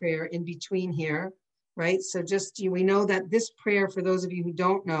V'Yavo prayer in between here, right? So we know that this prayer, for those of you who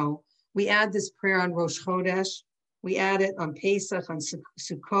don't know, we add this prayer on Rosh Chodesh, we add it on Pesach, on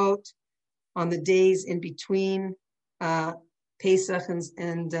Sukkot, on the days in between Pesach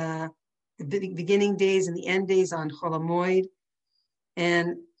and the beginning days and the end days on Chol HaMoed.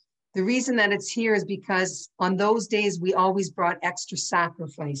 And the reason that it's here is because on those days, we always brought extra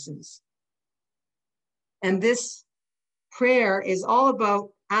sacrifices. And this prayer is all about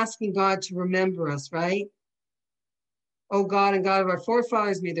asking God to remember us, right? O God and God of our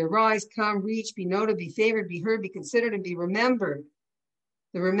forefathers, may their rise, come, reach, be noted, be favored, be heard, be considered, and be remembered.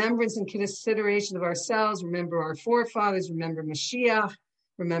 The remembrance and consideration of ourselves, remember our forefathers, remember Mashiach,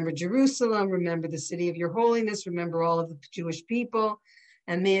 remember Jerusalem, remember the city of your holiness, remember all of the Jewish people,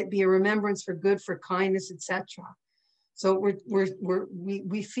 and may it be a remembrance for good, for kindness, etc. So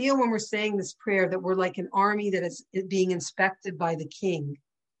we feel when we're saying this prayer that we're like an army that is being inspected by the king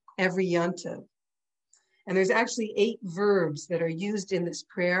every yontiv. And there's actually 8 verbs that are used in this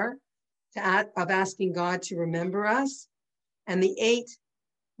prayer of asking God to remember us. And the 8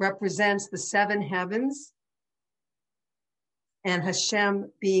 represents the 7 heavens and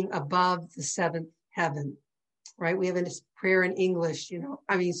Hashem being above the 7th heaven, right? We have a prayer in English, we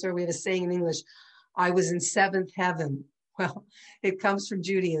have a saying in English, I was in 7th heaven. Well, it comes from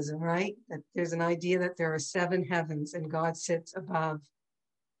Judaism, right? That there's an idea that there are 7 heavens and God sits above.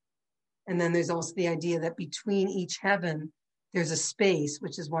 And then there's also the idea that between each heaven, there's a space,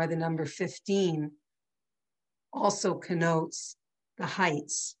 which is why the number 15 also connotes the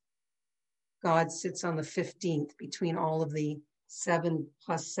heights. God sits on the 15th between all of the 7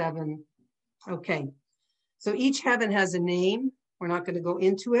 plus 7. Okay, so each heaven has a name. We're not going to go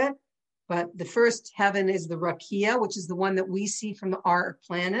into it, but the first heaven is the Rakia, which is the one that we see from our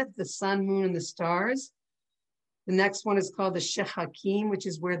planet, the sun, moon, and the stars. The next one is called the Shechakim, which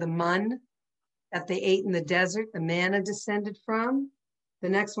is where the man that they ate in the desert, the manna descended from. The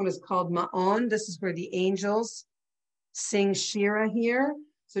next one is called Ma'on. This is where the angels sing Shira here.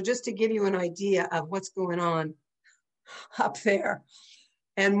 So just to give you an idea of what's going on up there,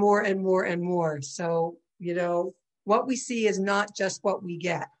 and more and more and more. So, what we see is not just what we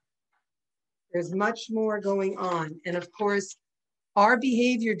get. There's much more going on. And of course, our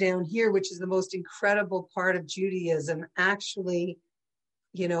behavior down here, which is the most incredible part of Judaism, actually,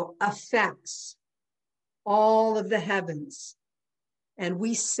 affects all of the heavens. And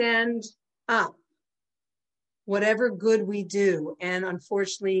we send up whatever good we do, and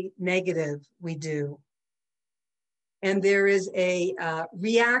unfortunately, negative we do. And there is a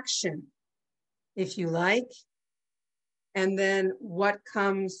reaction, if you like. And then what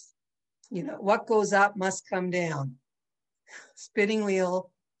comes, what goes up must come down. Spinning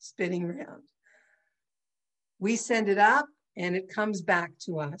wheel, spinning round. We send it up and it comes back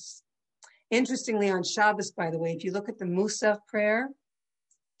to us. Interestingly, on Shabbos, by the way, if you look at the Musaf prayer,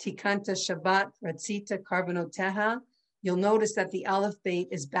 Tikanta Shabbat Ratzita Karbonoteha, you'll notice that the Aleph Beit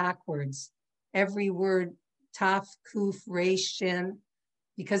is backwards. Every word, Taf, Kuf, Reish, Shin,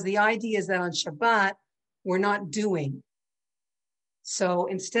 because the idea is that on Shabbat, we're not doing. So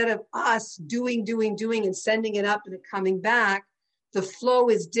instead of us doing, and sending it up and it coming back, the flow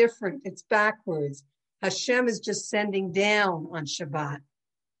is different. It's backwards. Hashem is just sending down on Shabbat,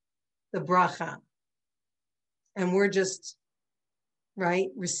 the bracha. And we're just,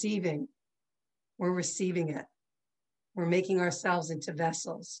 receiving. We're receiving it. We're making ourselves into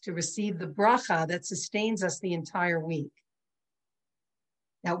vessels to receive the bracha that sustains us the entire week,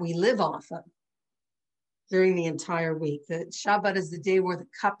 that we live off of during the entire week. The Shabbat is the day where the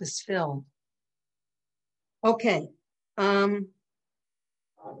cup is filled. Okay. How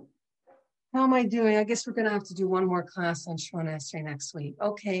am I doing? I guess we're going to have to do one more class on Shemona Esrei next week.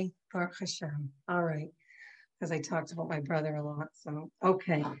 Okay, Baruch Hashem. All right, because I talked about my brother a lot. So,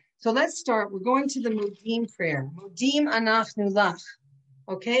 okay. So let's start. We're going to the Mudim prayer. Mudim anachnu lach.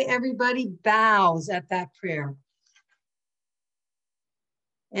 Okay, everybody bows at that prayer.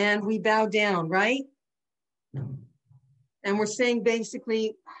 And we bow down, right? And we're saying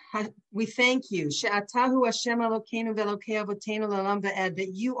basically, we thank you. She'atahu Hashem Elokeinu ve'Elokei Avotenu l'olam va'ed,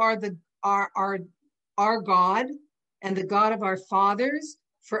 that you are our God and the God of our fathers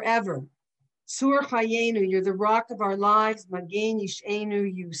forever. Sur Chayenu, you're the rock of our lives. Magen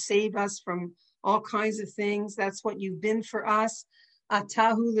Yish'enu, you save us from all kinds of things. That's what you've been for us.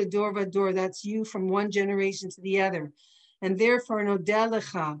 Atahu l'dor v'dor, that's you from one generation to the other. And therefore, nodeh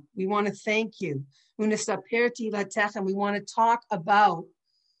lecha, we want to thank you. Unesaperti latech, and we want to talk about,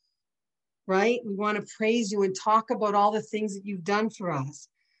 right? We want to praise you and talk about all the things that you've done for us.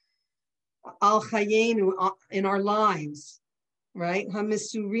 Al chayenu, in our lives, right?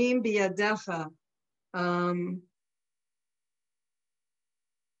 Hamisurim biyadecha.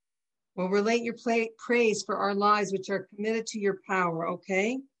 We'll relate your praise for our lives, which are committed to your power,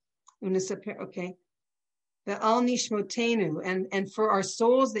 okay? Okay. The al nishmotenu, and for our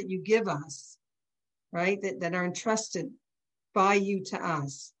souls that you give us, right? That are entrusted by you to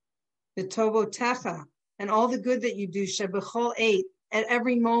us. The tovotecha, and all the good that you do, shebechol eight, at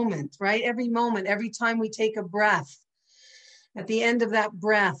every moment, right? Every moment, every time we take a breath. At the end of that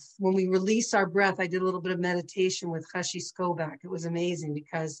breath, when we release our breath, I did a little bit of meditation with Chashi Skobak. It was amazing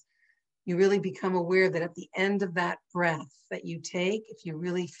because you really become aware that at the end of that breath that you take, if you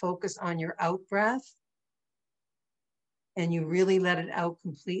really focus on your out breath and you really let it out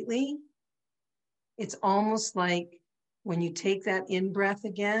completely, it's almost like when you take that in breath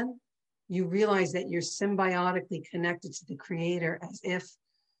again, you realize that you're symbiotically connected to the Creator, as if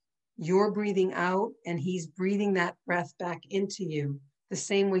you're breathing out and He's breathing that breath back into you, the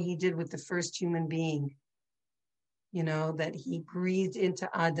same way He did with the first human being, that He breathed into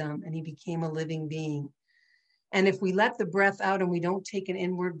Adam and he became a living being. And if we let the breath out and we don't take an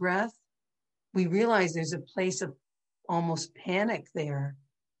inward breath, we realize there's a place of almost panic there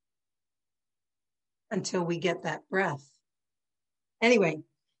until we get that breath. Anyway,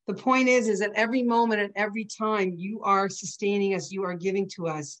 the point is that every moment and every time you are sustaining us, you are giving to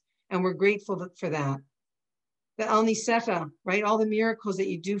us, and we're grateful for that. The Al Nisecha, right? All the miracles that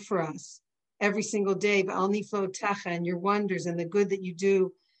you do for us every single day, the Al Niflo Techa, and your wonders and the good that you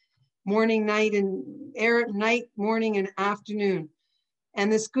do morning, night, morning, and afternoon. And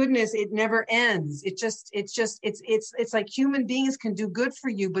this goodness, it never ends. It's like human beings can do good for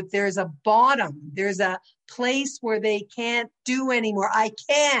you, but there's a bottom. There's a place where they can't do anymore. I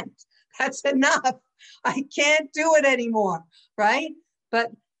can't. That's enough. I can't do it anymore, right?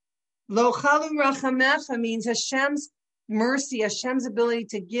 But Lo chalu rachamecha means Hashem's mercy, Hashem's ability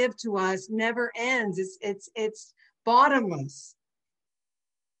to give to us never ends. It's bottomless.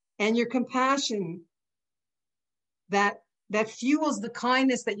 And your compassion that fuels the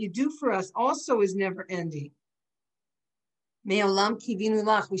kindness that you do for us also is never ending. Me'olam kivinu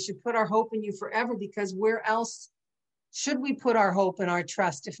lach. We should put our hope in you forever, because where else should we put our hope and our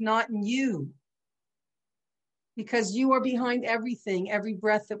trust, if not in you? Because you are behind everything, every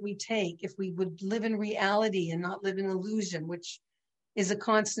breath that we take. If we would live in reality and not live in illusion, which is a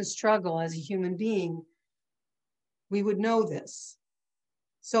constant struggle as a human being, we would know this.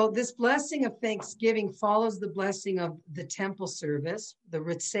 So this blessing of thanksgiving follows the blessing of the temple service, the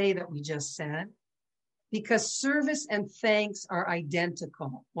ritzeh that we just said, because service and thanks are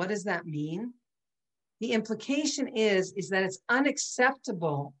identical. What does that mean? The implication is that it's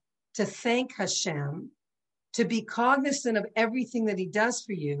unacceptable to thank Hashem, to be cognizant of everything that he does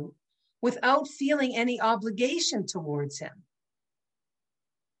for you without feeling any obligation towards him.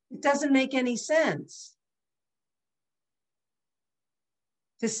 It doesn't make any sense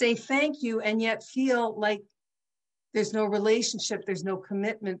to say thank you and yet feel like there's no relationship, there's no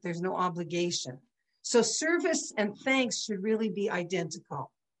commitment, there's no obligation. So service and thanks should really be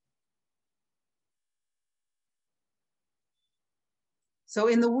identical. So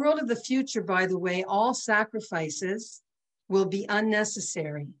in the world of the future, by the way, all sacrifices will be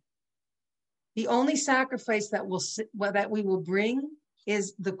unnecessary. The only sacrifice that we will bring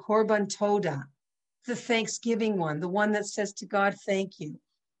is the Korban Todah, the Thanksgiving one, the one that says to God, thank you.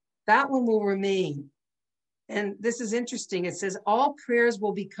 That one will remain. And this is interesting. It says all prayers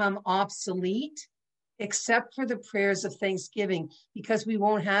will become obsolete except for the prayers of thanksgiving, because we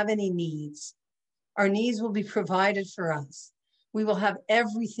won't have any needs. Our needs will be provided for us. We will have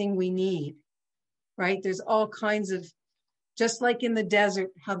everything we need, right? There's all kinds of, just like in the desert,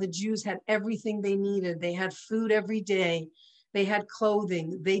 how the Jews had everything they needed. They had food every day. They had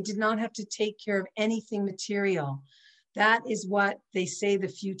clothing. They did not have to take care of anything material. That is what they say the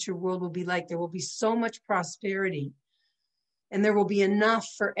future world will be like. There will be so much prosperity, and there will be enough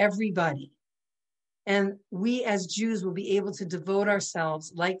for everybody. And we as Jews will be able to devote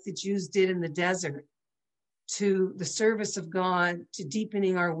ourselves, like the Jews did in the desert, to the service of God, to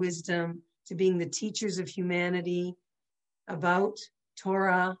deepening our wisdom, to being the teachers of humanity about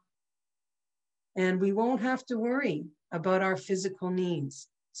Torah. And we won't have to worry about our physical needs.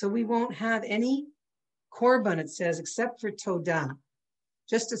 So we won't have any korban, it says, except for Todah.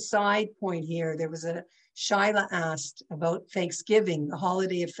 Just a side point here, there was a Shaila asked about Thanksgiving, the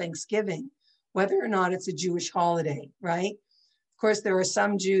holiday of Thanksgiving, whether or not it's a Jewish holiday, right? Of course, there are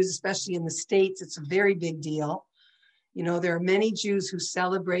some Jews, especially in the States, it's a very big deal. You know, there are many Jews who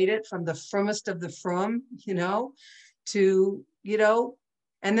celebrate it, from the frommest of the frum, to,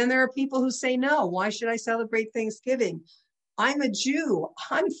 and then there are people who say, no, why should I celebrate Thanksgiving? I'm a Jew.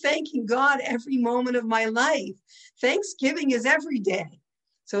 I'm thanking God every moment of my life. Thanksgiving is every day.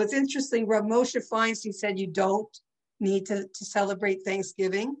 So it's interesting. Rav Moshe Feinstein said you don't need to celebrate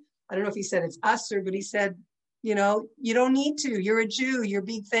Thanksgiving. I don't know if he said it's usher, but he said, you don't need to. You're a Jew. You're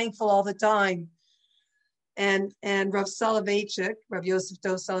being thankful all the time. And Rav Soloveitchik, Rav Yosef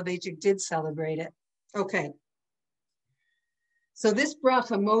Dov Soloveitchik, did celebrate it. Okay. So this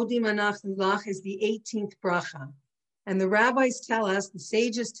bracha, Modim Anach Lilach, is the 18th bracha. And the rabbis tell us, the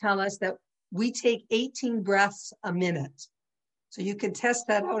sages tell us, that we take 18 breaths a minute. So you can test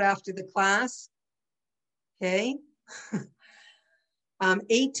that out after the class. Okay.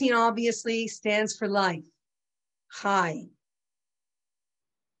 18 obviously stands for life, Chai.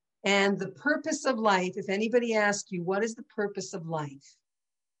 And the purpose of life, if anybody asks you, what is the purpose of life?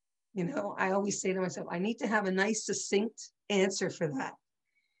 I always say to myself, I need to have a nice, succinct answer for that.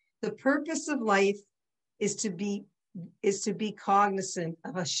 The purpose of life is to be cognizant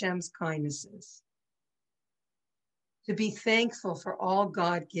of Hashem's kindnesses, to be thankful for all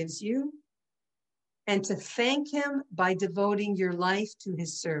God gives you, and to thank him by devoting your life to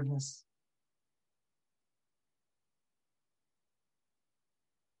his service.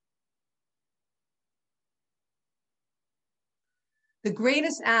 The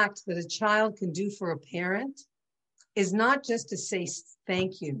greatest act that a child can do for a parent is not just to say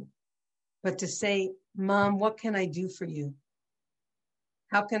thank you, but to say, Mom, what can I do for you?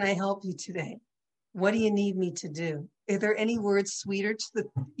 How can I help you today? What do you need me to do? Are there any words sweeter to the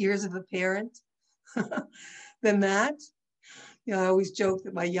ears of a parent than that? I always joke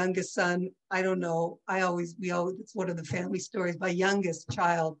that my youngest son, I don't know, it's one of the family stories. My youngest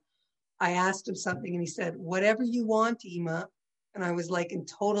child, I asked him something and he said, whatever you want, Ima. And I was like in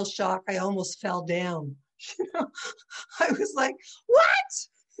total shock. I almost fell down. I was like, what?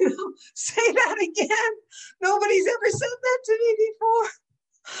 Say that again. Nobody's ever said that to me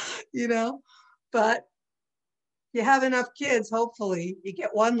before. But you have enough kids, hopefully you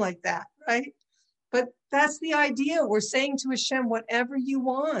get one like that, right? But that's the idea. We're saying to Hashem, whatever you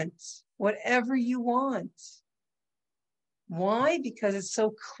want, whatever you want. Why? Because it's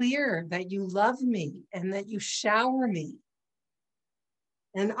so clear that you love me and that you shower me.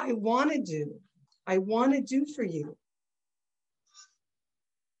 And I want to do for you.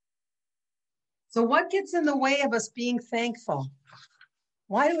 So what gets in the way of us being thankful?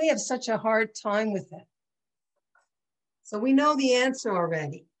 Why do we have such a hard time with it? So we know the answer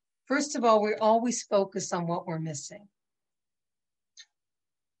already. First of all, we're always focused on what we're missing,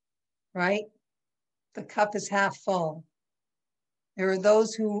 right? The cup is half full. There are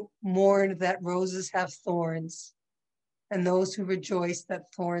those who mourn that roses have thorns, and those who rejoice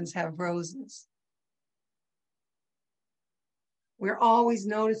that thorns have roses. We're always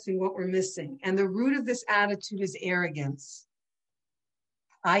noticing what we're missing. And the root of this attitude is arrogance.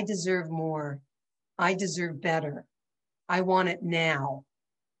 I deserve more. I deserve better. I want it now.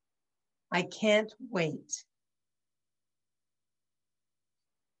 I can't wait.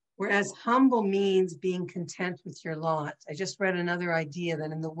 Whereas humble means being content with your lot. I just read another idea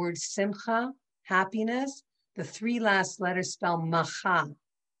that in the word simcha, happiness, the three last letters spell macha,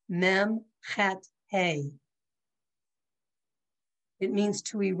 mem, chet, hey. It means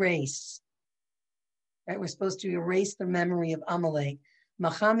to erase. Right? We're supposed to erase the memory of Amalek.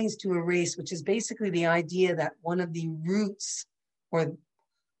 Macha means to erase, which is basically the idea that one of the roots or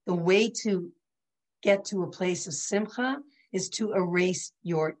the way to get to a place of simcha is to erase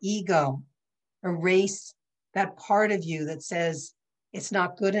your ego, erase that part of you that says it's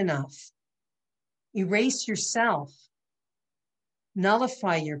not good enough. Erase yourself,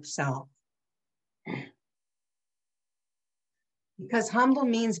 nullify yourself. Because humble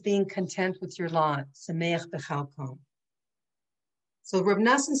means being content with your lot. Sameach b'chalkom. So Reb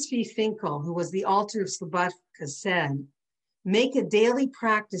Nosson Tzvi Finkel, who was the altar of Slobodka, said, make a daily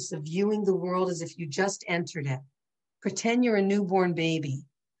practice of viewing the world as if you just entered it. Pretend you're a newborn baby.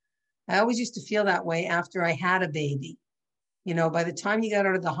 I always used to feel that way after I had a baby. You know, by the time you got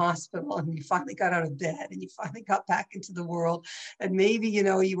out of the hospital and you finally got out of bed and you finally got back into the world, and maybe, you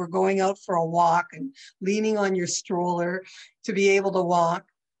know, you were going out for a walk and leaning on your stroller to be able to walk.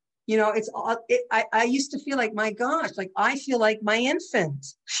 You know, I used to feel like, my gosh, like I feel like my infant,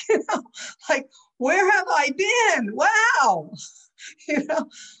 you know, like, where have I been? Wow. You know,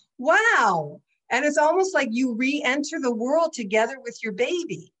 wow. And it's almost like you re-enter the world together with your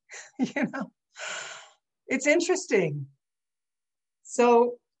baby. You know, it's interesting.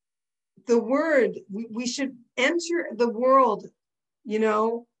 So the word, we should enter the world, you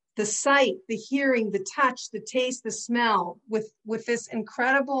know, the sight, the hearing, the touch, the taste, the smell, with this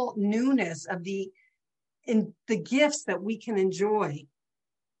incredible newness of the gifts that we can enjoy.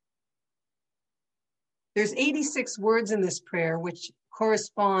 There's 86 words in this prayer, which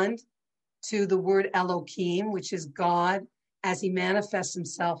correspond to the word Elohim, which is God as he manifests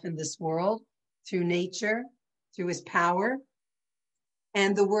himself in this world through nature, through his power,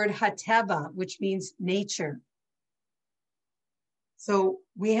 and the word Hateva, which means nature. So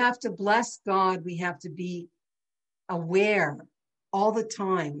we have to bless God. We have to be aware all the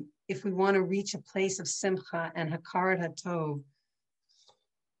time if we want to reach a place of simcha and hakarat hatov,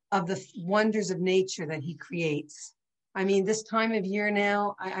 of the wonders of nature that he creates. I mean, this time of year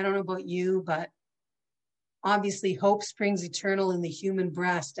now, I don't know about you, but obviously hope springs eternal in the human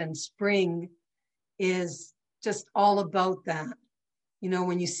breast, and spring is just all about that. You know,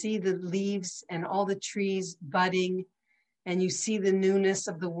 when you see the leaves and all the trees budding, and you see the newness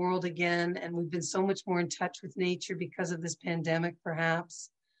of the world again, and we've been so much more in touch with nature because of this pandemic,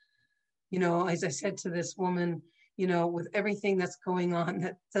 perhaps. You know, as I said to this woman, you know, with everything that's going on,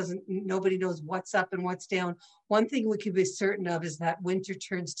 that nobody knows what's up and what's down. One thing we can be certain of is that winter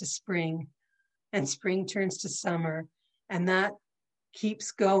turns to spring and spring turns to summer, and that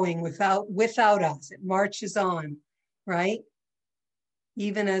keeps going without us. It marches on, right?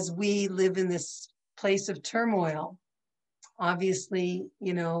 Even as we live in this place of turmoil, obviously,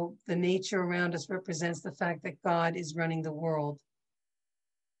 you know, the nature around us represents the fact that God is running the world.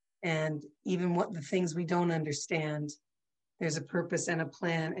 And even what the things we don't understand, there's a purpose and a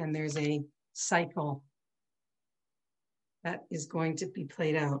plan, and there's a cycle that is going to be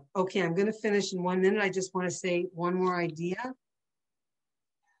played out. Okay, I'm going to finish in 1 minute. I just want to say one more idea.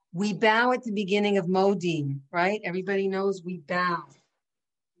 We bow at the beginning of Modim, right? Everybody knows we bow.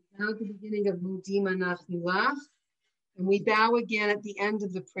 We bow at the beginning of Modim Anachnu Lach, and we bow again at the end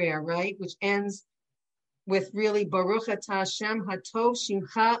of the prayer, right? Which ends with really Baruch Atah Hashem Hatov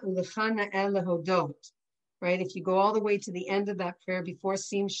Shimcha Ulecha Na'el Lehodot, right? If you go all the way to the end of that prayer before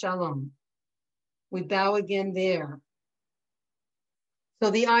Sim Shalom, we bow again there. So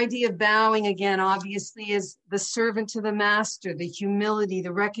the idea of bowing again, obviously, is the servant to the master, the humility,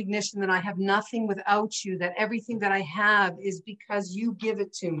 the recognition that I have nothing without you, that everything that I have is because you give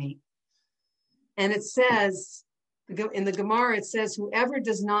it to me. And it says, in the Gemara, it says, whoever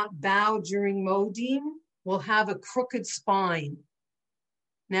does not bow during Modim will have a crooked spine.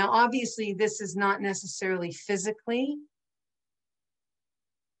 Now, obviously, this is not necessarily physically,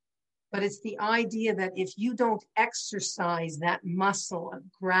 but it's the idea that if you don't exercise that muscle of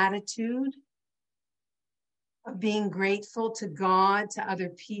gratitude, of being grateful to God, to other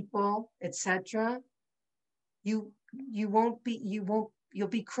people, etc., you'll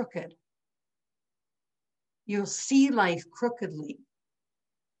be crooked. You'll see life crookedly,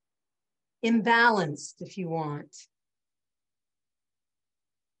 imbalanced, if you want.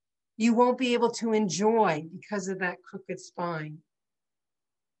 You won't be able to enjoy because of that crooked spine.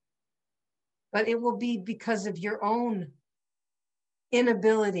 But it will be because of your own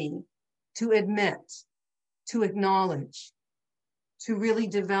inability to admit, to acknowledge, to really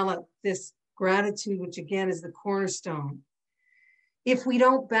develop this gratitude, which again is the cornerstone. If we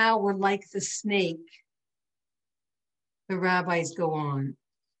don't bow, we're like the snake. The rabbis go on.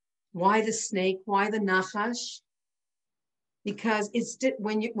 Why the snake? Why the nachash? Because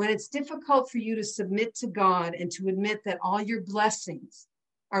when it's difficult for you to submit to God and to admit that all your blessings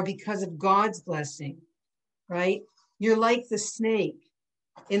are because of God's blessing, right? You're like the snake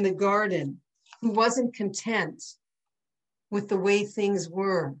in the garden who wasn't content with the way things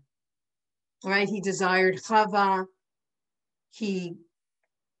were, right? He desired Chava. He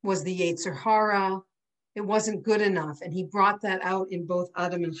was the Yetzer Hara. It wasn't good enough. And he brought that out in both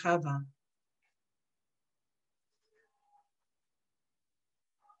Adam and Chava.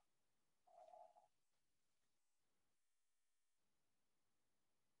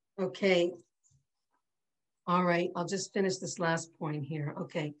 Okay. All right. I'll just finish this last point here.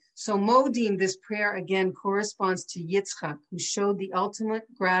 Okay. So Modim, this prayer again corresponds to Yitzchak, who showed the ultimate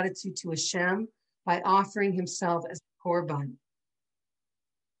gratitude to Hashem by offering himself as a korban.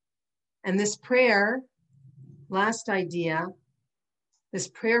 And this prayer, last idea, this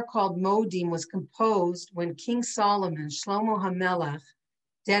prayer called Modim was composed when King Solomon, Shlomo HaMelech,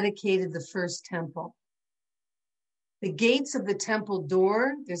 dedicated the first temple. The gates of the temple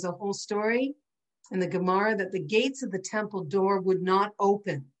door, there's a whole story in the Gemara that the gates of the temple door would not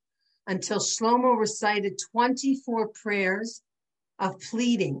open until Shlomo recited 24 prayers of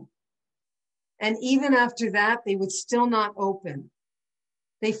pleading. And even after that, they would still not open.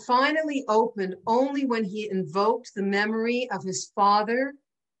 They finally opened only when he invoked the memory of his father,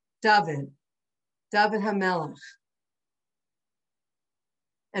 David HaMelech.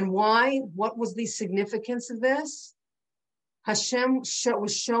 And why? What was the significance of this? Hashem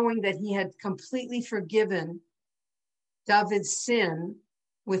was showing that he had completely forgiven David's sin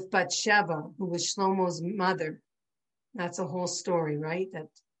with Bathsheba, who was Shlomo's mother. That's a whole story, right?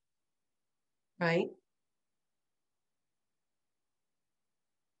 Right?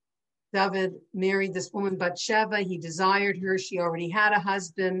 David married this woman, Bathsheba. He desired her. She already had a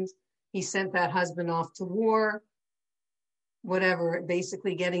husband. He sent that husband off to war, whatever,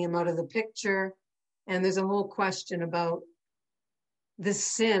 basically getting him out of the picture. And there's a whole question about this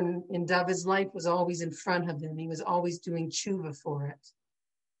sin in David's life was always in front of him. He was always doing tshuva for it.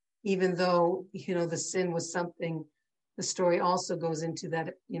 Even though, the sin was something, the story also goes into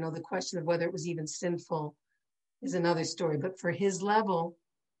that, the question of whether it was even sinful is another story. But for his level,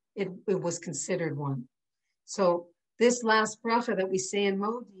 it was considered one. So this last bracha that we say in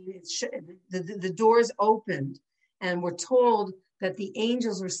Modi, the doors opened, and we're told that the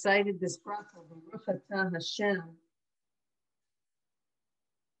angels recited this bracha, Baruch atah Hashem,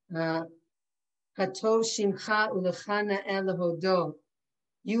 Hatov Shimcha Ulechana Elohodo.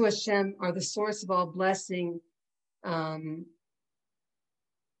 You, Hashem, are the source of all blessing. Your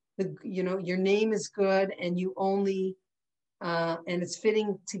name is good, and you only, and it's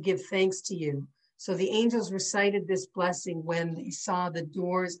fitting to give thanks to you. So the angels recited this blessing when they saw the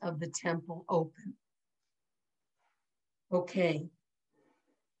doors of the temple open. Okay.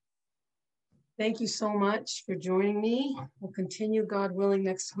 Thank you so much for joining me. We'll continue, God willing,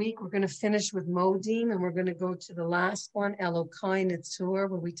 next week. We're going to finish with Modim, and we're going to go to the last one, Elokai Netzur,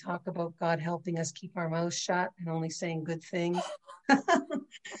 where we talk about God helping us keep our mouths shut and only saying good things.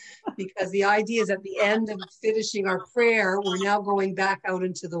 Because the idea is at the end of finishing our prayer, we're now going back out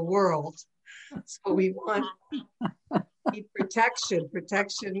into the world. So we want protection,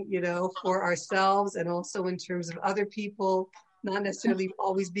 for ourselves and also in terms of other people, not necessarily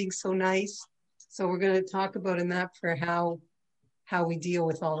always being so nice. So we're going to talk about in that prayer how we deal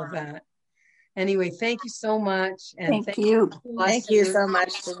with all of that. Anyway, thank you so much. And Thank you. Thank you so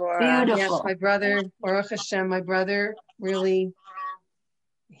much, Deborah. Beautiful. Yes, my brother, Baruch Hashem, my brother really,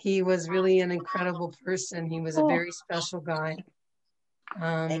 he was really an incredible person. He was a very special guy.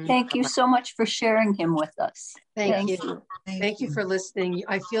 Thank you so much for sharing him with us. Thank you. Thank you for listening.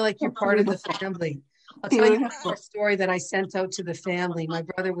 I feel like you're part of the family. I'll tell you a story that I sent out to the family. My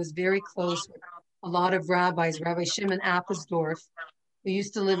brother was very close with a lot of rabbis, Rabbi Shimon Appersdorf, who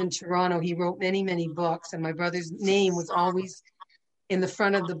used to live in Toronto. He wrote many, many books, and my brother's name was always in the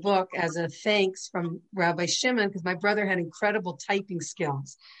front of the book as a thanks from Rabbi Shimon, because my brother had incredible typing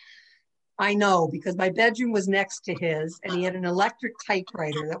skills. I know, because my bedroom was next to his, and he had an electric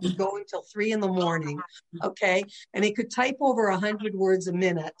typewriter that would go until 3 a.m, okay? And he could type over 100 words a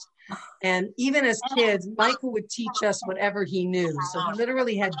minute. And even as kids, Michael would teach us whatever he knew. So he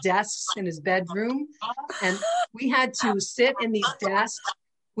literally had desks in his bedroom, and we had to sit in these desks.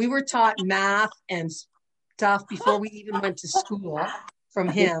 We were taught math and stuff before we even went to school from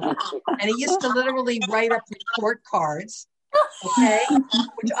him. And he used to literally write up report cards, okay,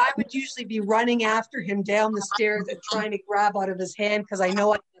 which I would usually be running after him down the stairs and trying to grab out of his hand because I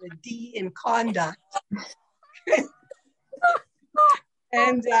know I got a D in conduct.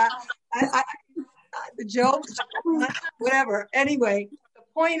 And the jokes, whatever. Anyway, the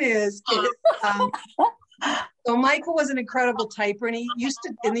point is so Michael was an incredible typer, and he used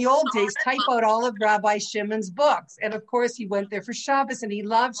to, in the old days, type out all of Rabbi Shimon's books. And of course, he went there for Shabbos, and he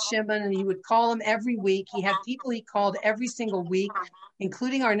loved Shimon, and he would call him every week. He had people he called every single week,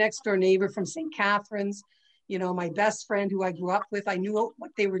 including our next door neighbor from St. Catharines, you know, my best friend who I grew up with. I knew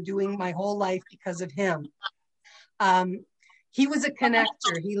what they were doing my whole life because of him. He was a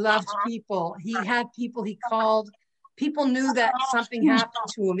connector. He loved people. He had people he called. People knew that something happened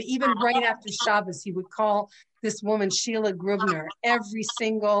to him. Even right after Shabbos, he would call this woman, Sheila Grubner, every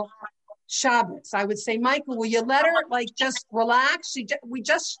single Shabbos. I would say, Michael, will you let her just relax? We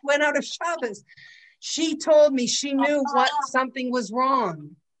just went out of Shabbos. She told me she knew something was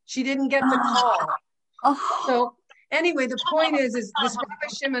wrong. She didn't get the call. So anyway, the point is this Rabbi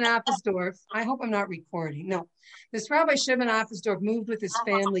Shimon Appersdorf, I hope I'm not recording. No, this Rabbi Shimon Appersdorf moved with his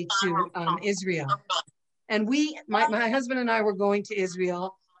family to Israel. And my husband and I were going to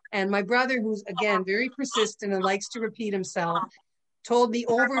Israel, and my brother, who's again very persistent and likes to repeat himself, told me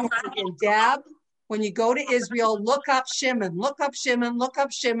over and over again, Dab, when you go to Israel, look up Shimon, look up Shimon, look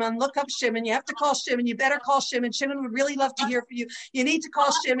up Shimon, look up Shimon. You have to call Shimon. You better call Shimon. Shimon would really love to hear from you. You need to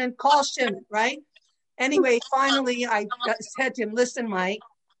call Shimon, right? Anyway, finally, I said to him, listen, Mike,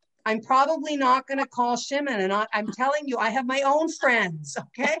 I'm probably not going to call Shimon. And I'm telling you, I have my own friends,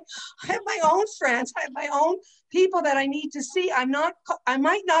 okay? I have my own friends. I have my own people that I need to see. I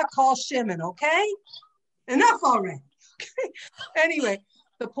might not call Shimon, okay? Enough already. Okay? Anyway,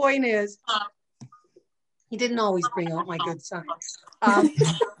 the point is, he didn't always bring out my good side.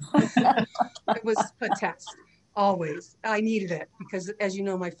 It was a test. Always. I needed it because, as you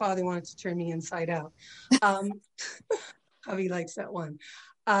know, my father wanted to turn me inside out. Hubby likes that one.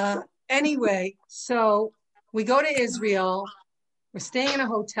 Anyway, so we go to Israel. We're staying in a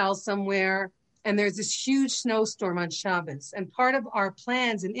hotel somewhere, and there's this huge snowstorm on Shabbos. And part of our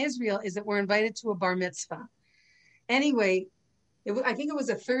plans in Israel is that we're invited to a bar mitzvah. Anyway, I think it was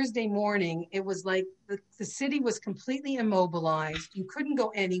a Thursday morning. It was like the city was completely immobilized. You couldn't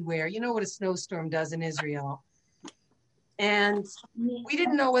go anywhere. You know what a snowstorm does in Israel. And we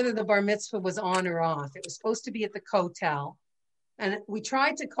didn't know whether the bar mitzvah was on or off. It was supposed to be at the Kotel. And we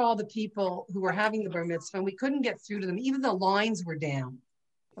tried to call the people who were having the bar mitzvah, and we couldn't get through to them. Even the lines were down,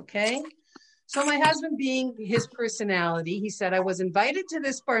 okay? So my husband, being his personality, he said, I was invited to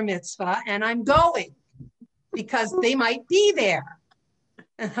this bar mitzvah, and I'm going because they might be there.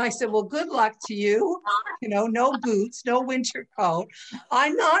 And I said, well, good luck to you. You know, no boots, no winter coat.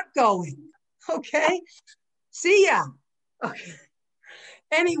 I'm not going, okay? See ya. Okay.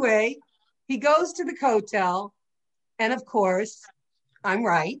 Anyway, he goes to the Kotel. And of course, I'm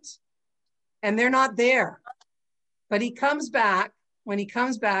right. And they're not there. But he comes back. When he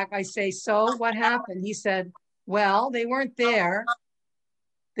comes back, I say, so what happened? He said, well, they weren't there.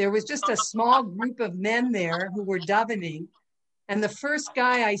 There was just a small group of men there who were davening. And the first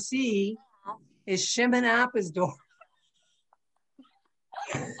guy I see is Shimon Appersdorf.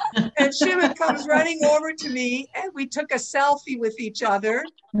 And Shimon comes running over to me, and we took a selfie with each other.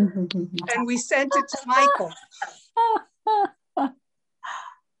 And we sent it to Michael.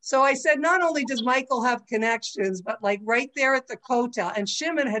 So I said, not only does Michael have connections, but like right there at the Kotel. And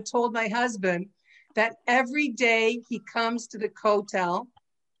Shimon had told my husband that every day he comes to the Kotel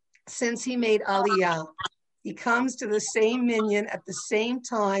since he made Aliyah. He comes to the same minyan at the same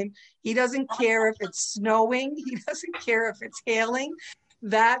time. He doesn't care if it's snowing. He doesn't care if it's hailing.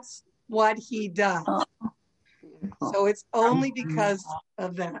 That's what he does. So it's only because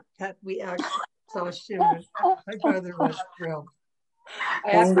of that we actually saw Shimon. My brother was thrilled.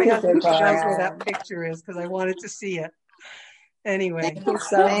 I asked my husband if he knows where that picture is because I wanted to see it. Anyway. Thank you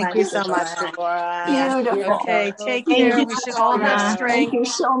so much, Deborah. Beautiful. Okay, take care. We should all have strength. Thank you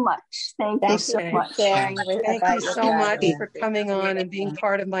so much. Thank you so much. Thank you so much for coming on and being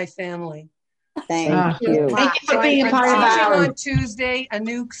part of my family. Thank you. Thank you for being part of I'm teaching ours. on Tuesday a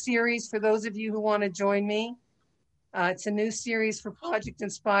new series for those of you who want to join me. It's a new series for Project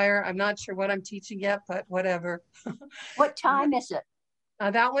Inspire. I'm not sure what I'm teaching yet, but whatever. What time is it?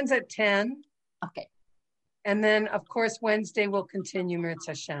 That one's at 10. Okay. And then, of course, Wednesday we'll continue Mirz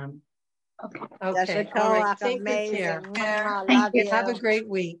Hashem. Okay. Okay. All right. Take good care. Love you. Have a great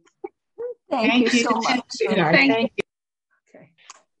week. Thank you so much. Thank you.